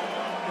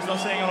 Just not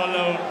singing all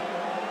alone.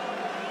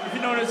 If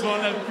you know this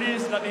one, then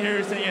please let me hear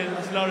you sing it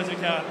as loud as you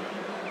can.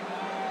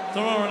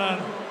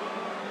 Tomorrowland,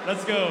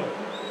 let's go.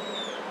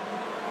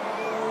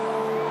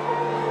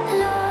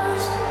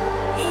 Lost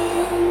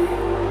in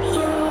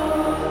your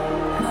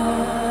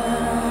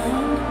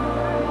mind,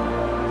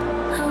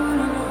 I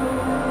wanna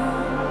know,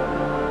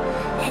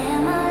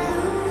 am I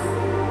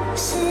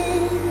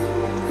losing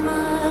my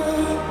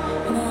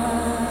mind?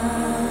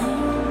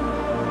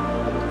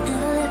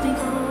 Never let me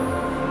go.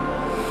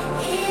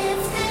 If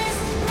this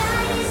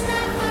night is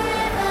not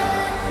forever,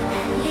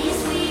 at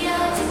least we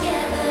are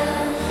together.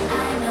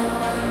 I know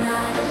I'm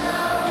not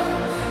alone.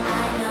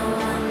 I know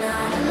I'm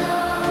not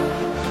alone.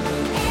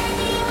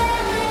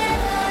 Anywhere,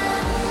 whenever,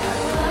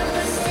 apart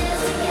but still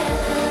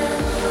together.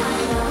 I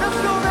know I'm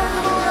not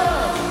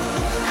alone.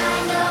 I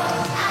know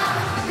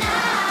I'm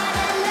not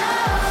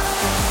alone.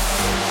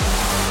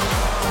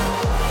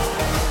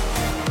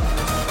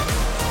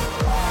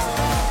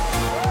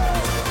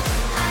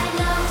 I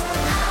know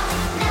I'm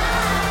not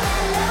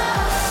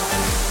alone.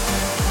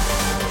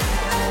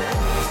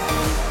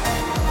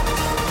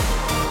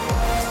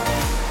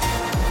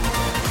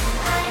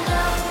 I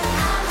know I'm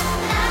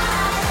not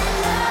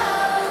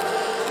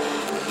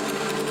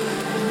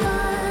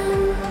alone.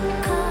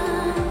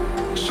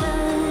 Unconscious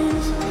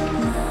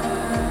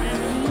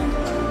mind,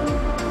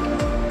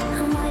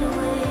 I'm wide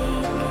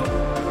awake.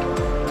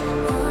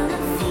 Wanna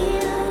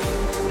feel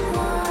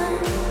one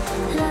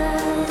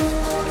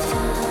last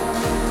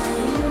time.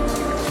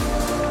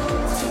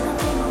 Take my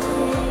pain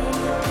away.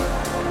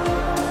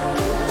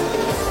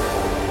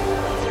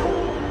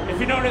 If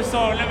you know this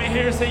song, let me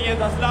hear you sing it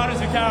as loud as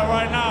you can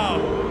right now.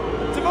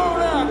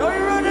 Tomorrowland, are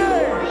you ready?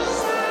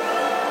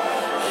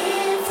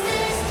 If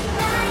this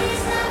night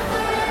is not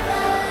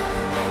forever,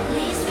 at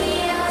least we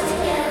are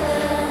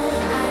together.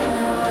 I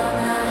know I'm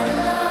not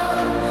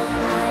alone.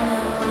 I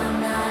know I'm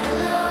not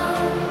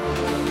alone.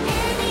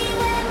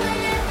 Anywhere,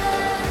 whenever,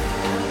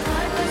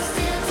 apart but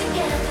still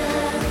together.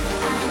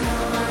 I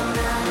know I'm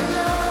not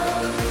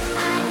alone.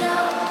 I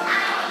know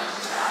I'm.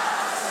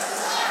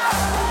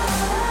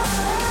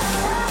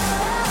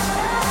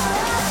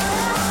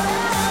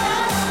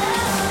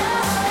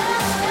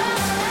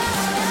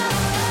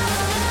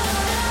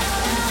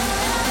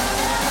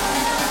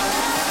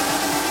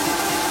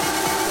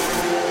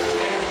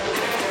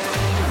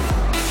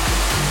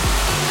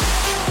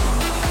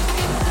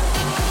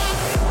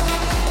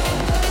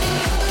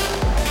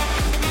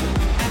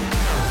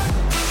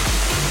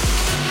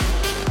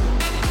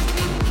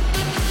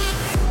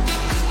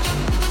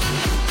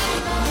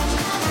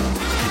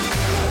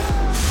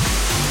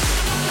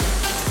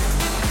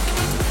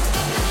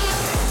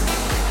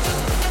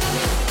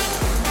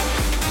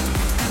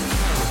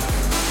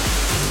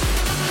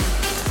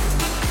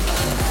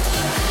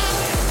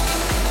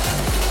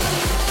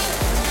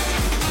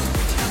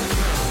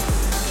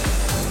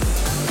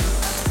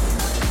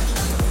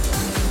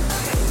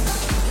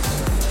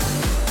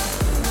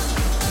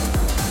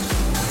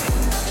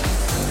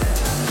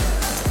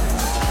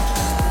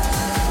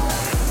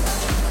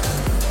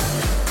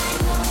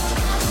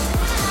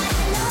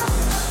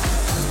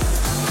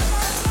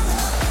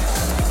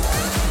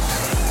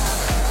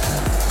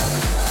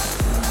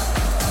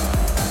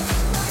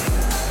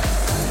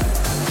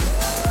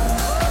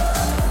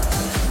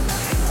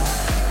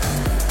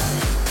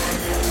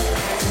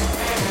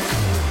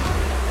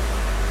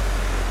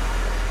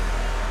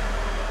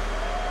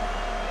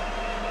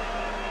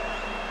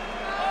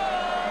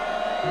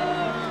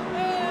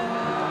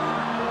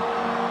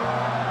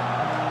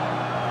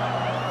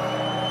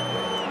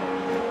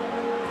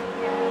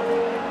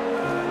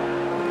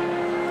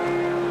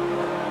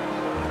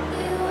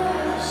 You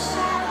were a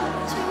shadow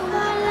to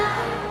my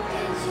light.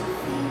 Did you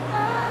feel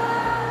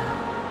love?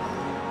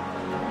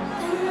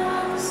 And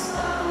all the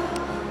song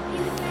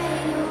you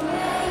fade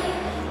away.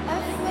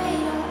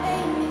 Afraid I'll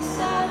aim is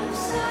out of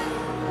sight.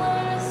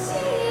 Wanna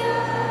see you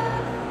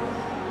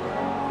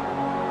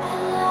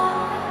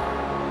alive.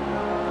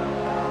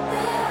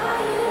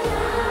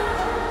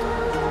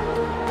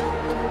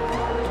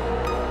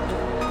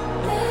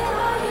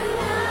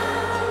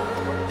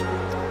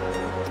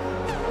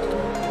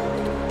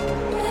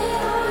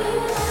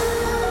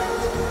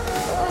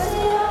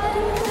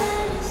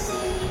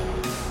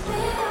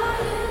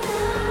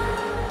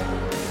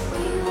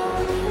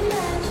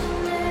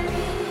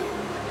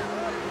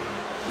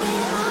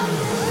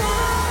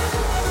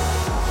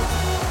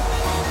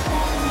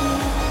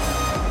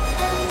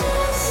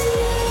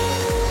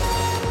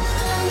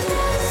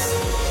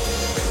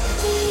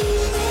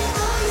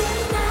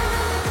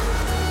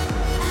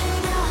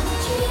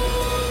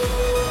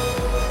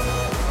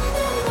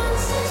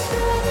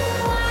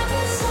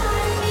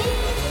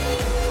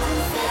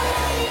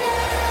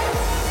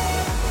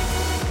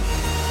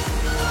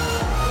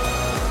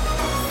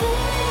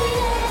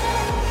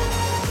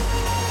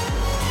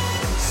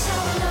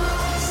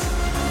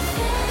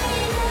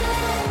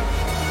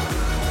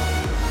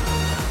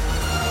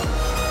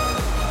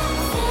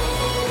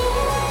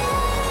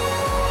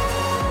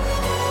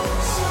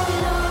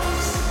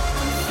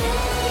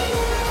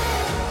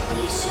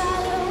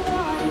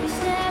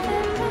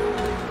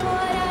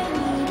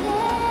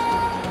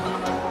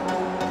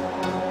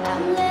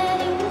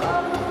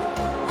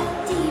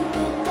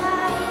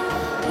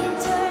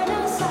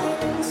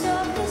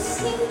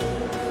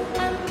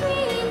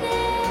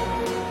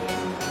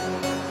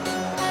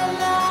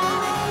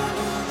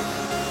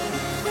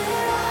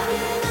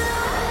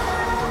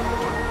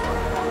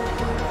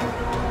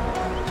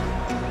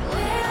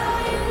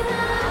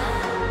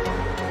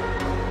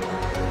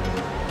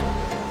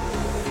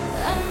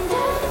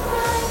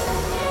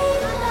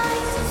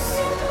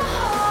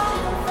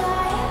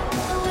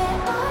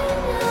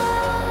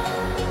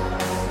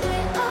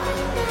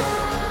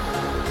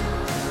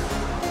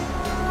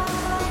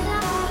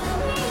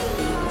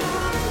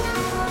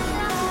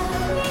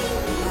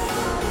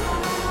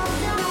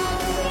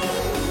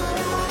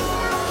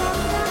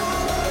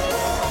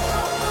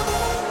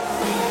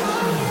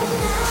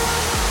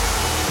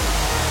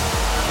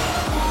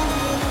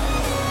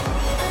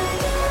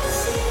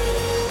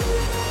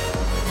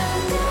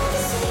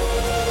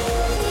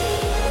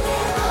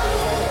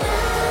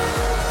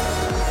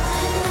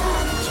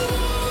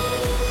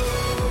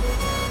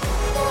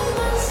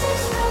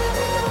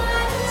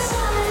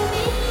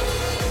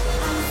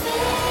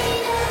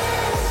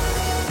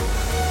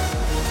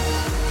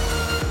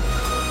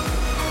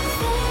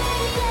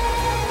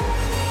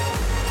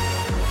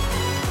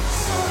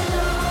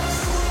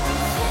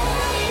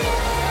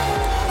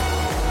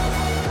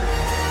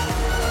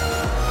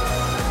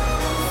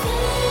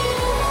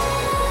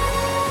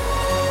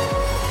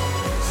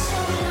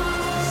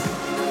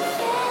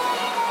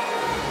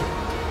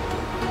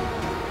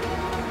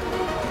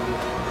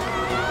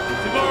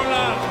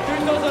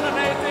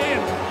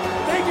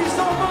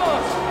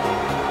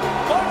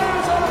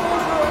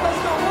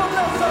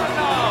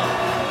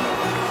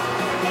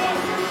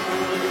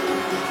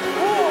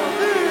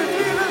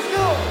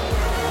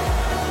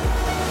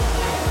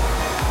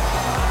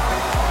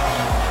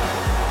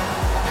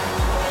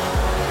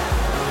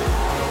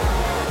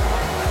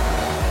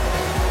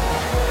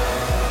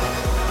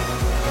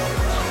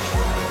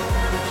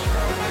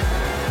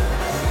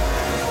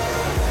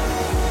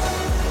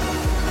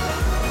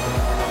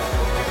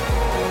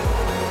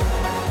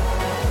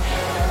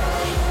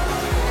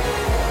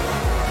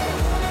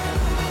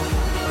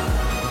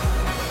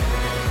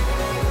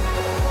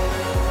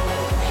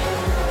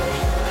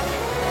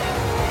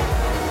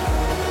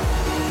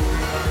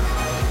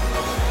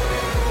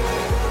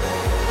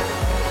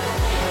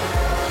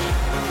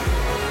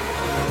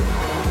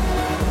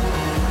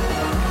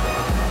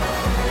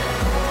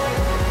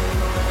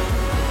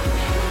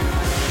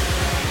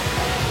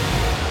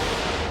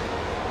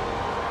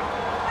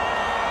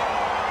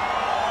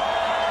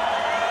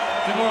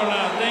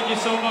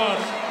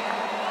 much.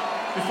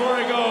 Before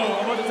I go,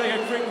 I want to take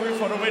a quick group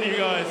photo with you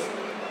guys.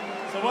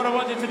 So what I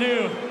want you to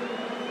do,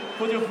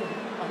 put your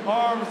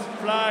arms,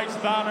 flags,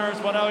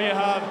 banners, whatever you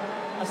have,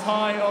 as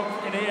high up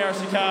in the air as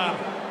you can.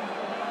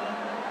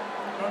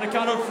 On the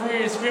count of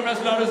 3, scream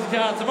as loud as you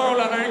can.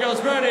 Tomorrowland, there you go,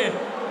 ready?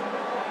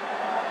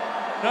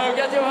 Now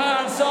get your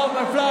hands up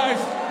and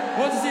flags. I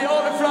want to see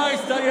all the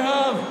flags that you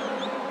have.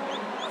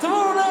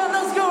 Tomorrowland,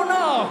 let's go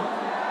now.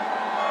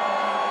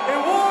 In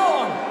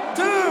 1,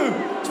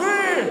 2,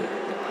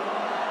 3.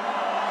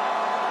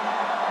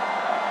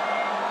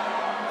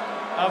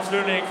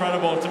 Absolutely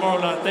incredible.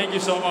 Tomorrowland, thank you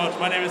so much.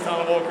 My name is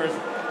Alan Walkers.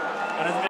 And it's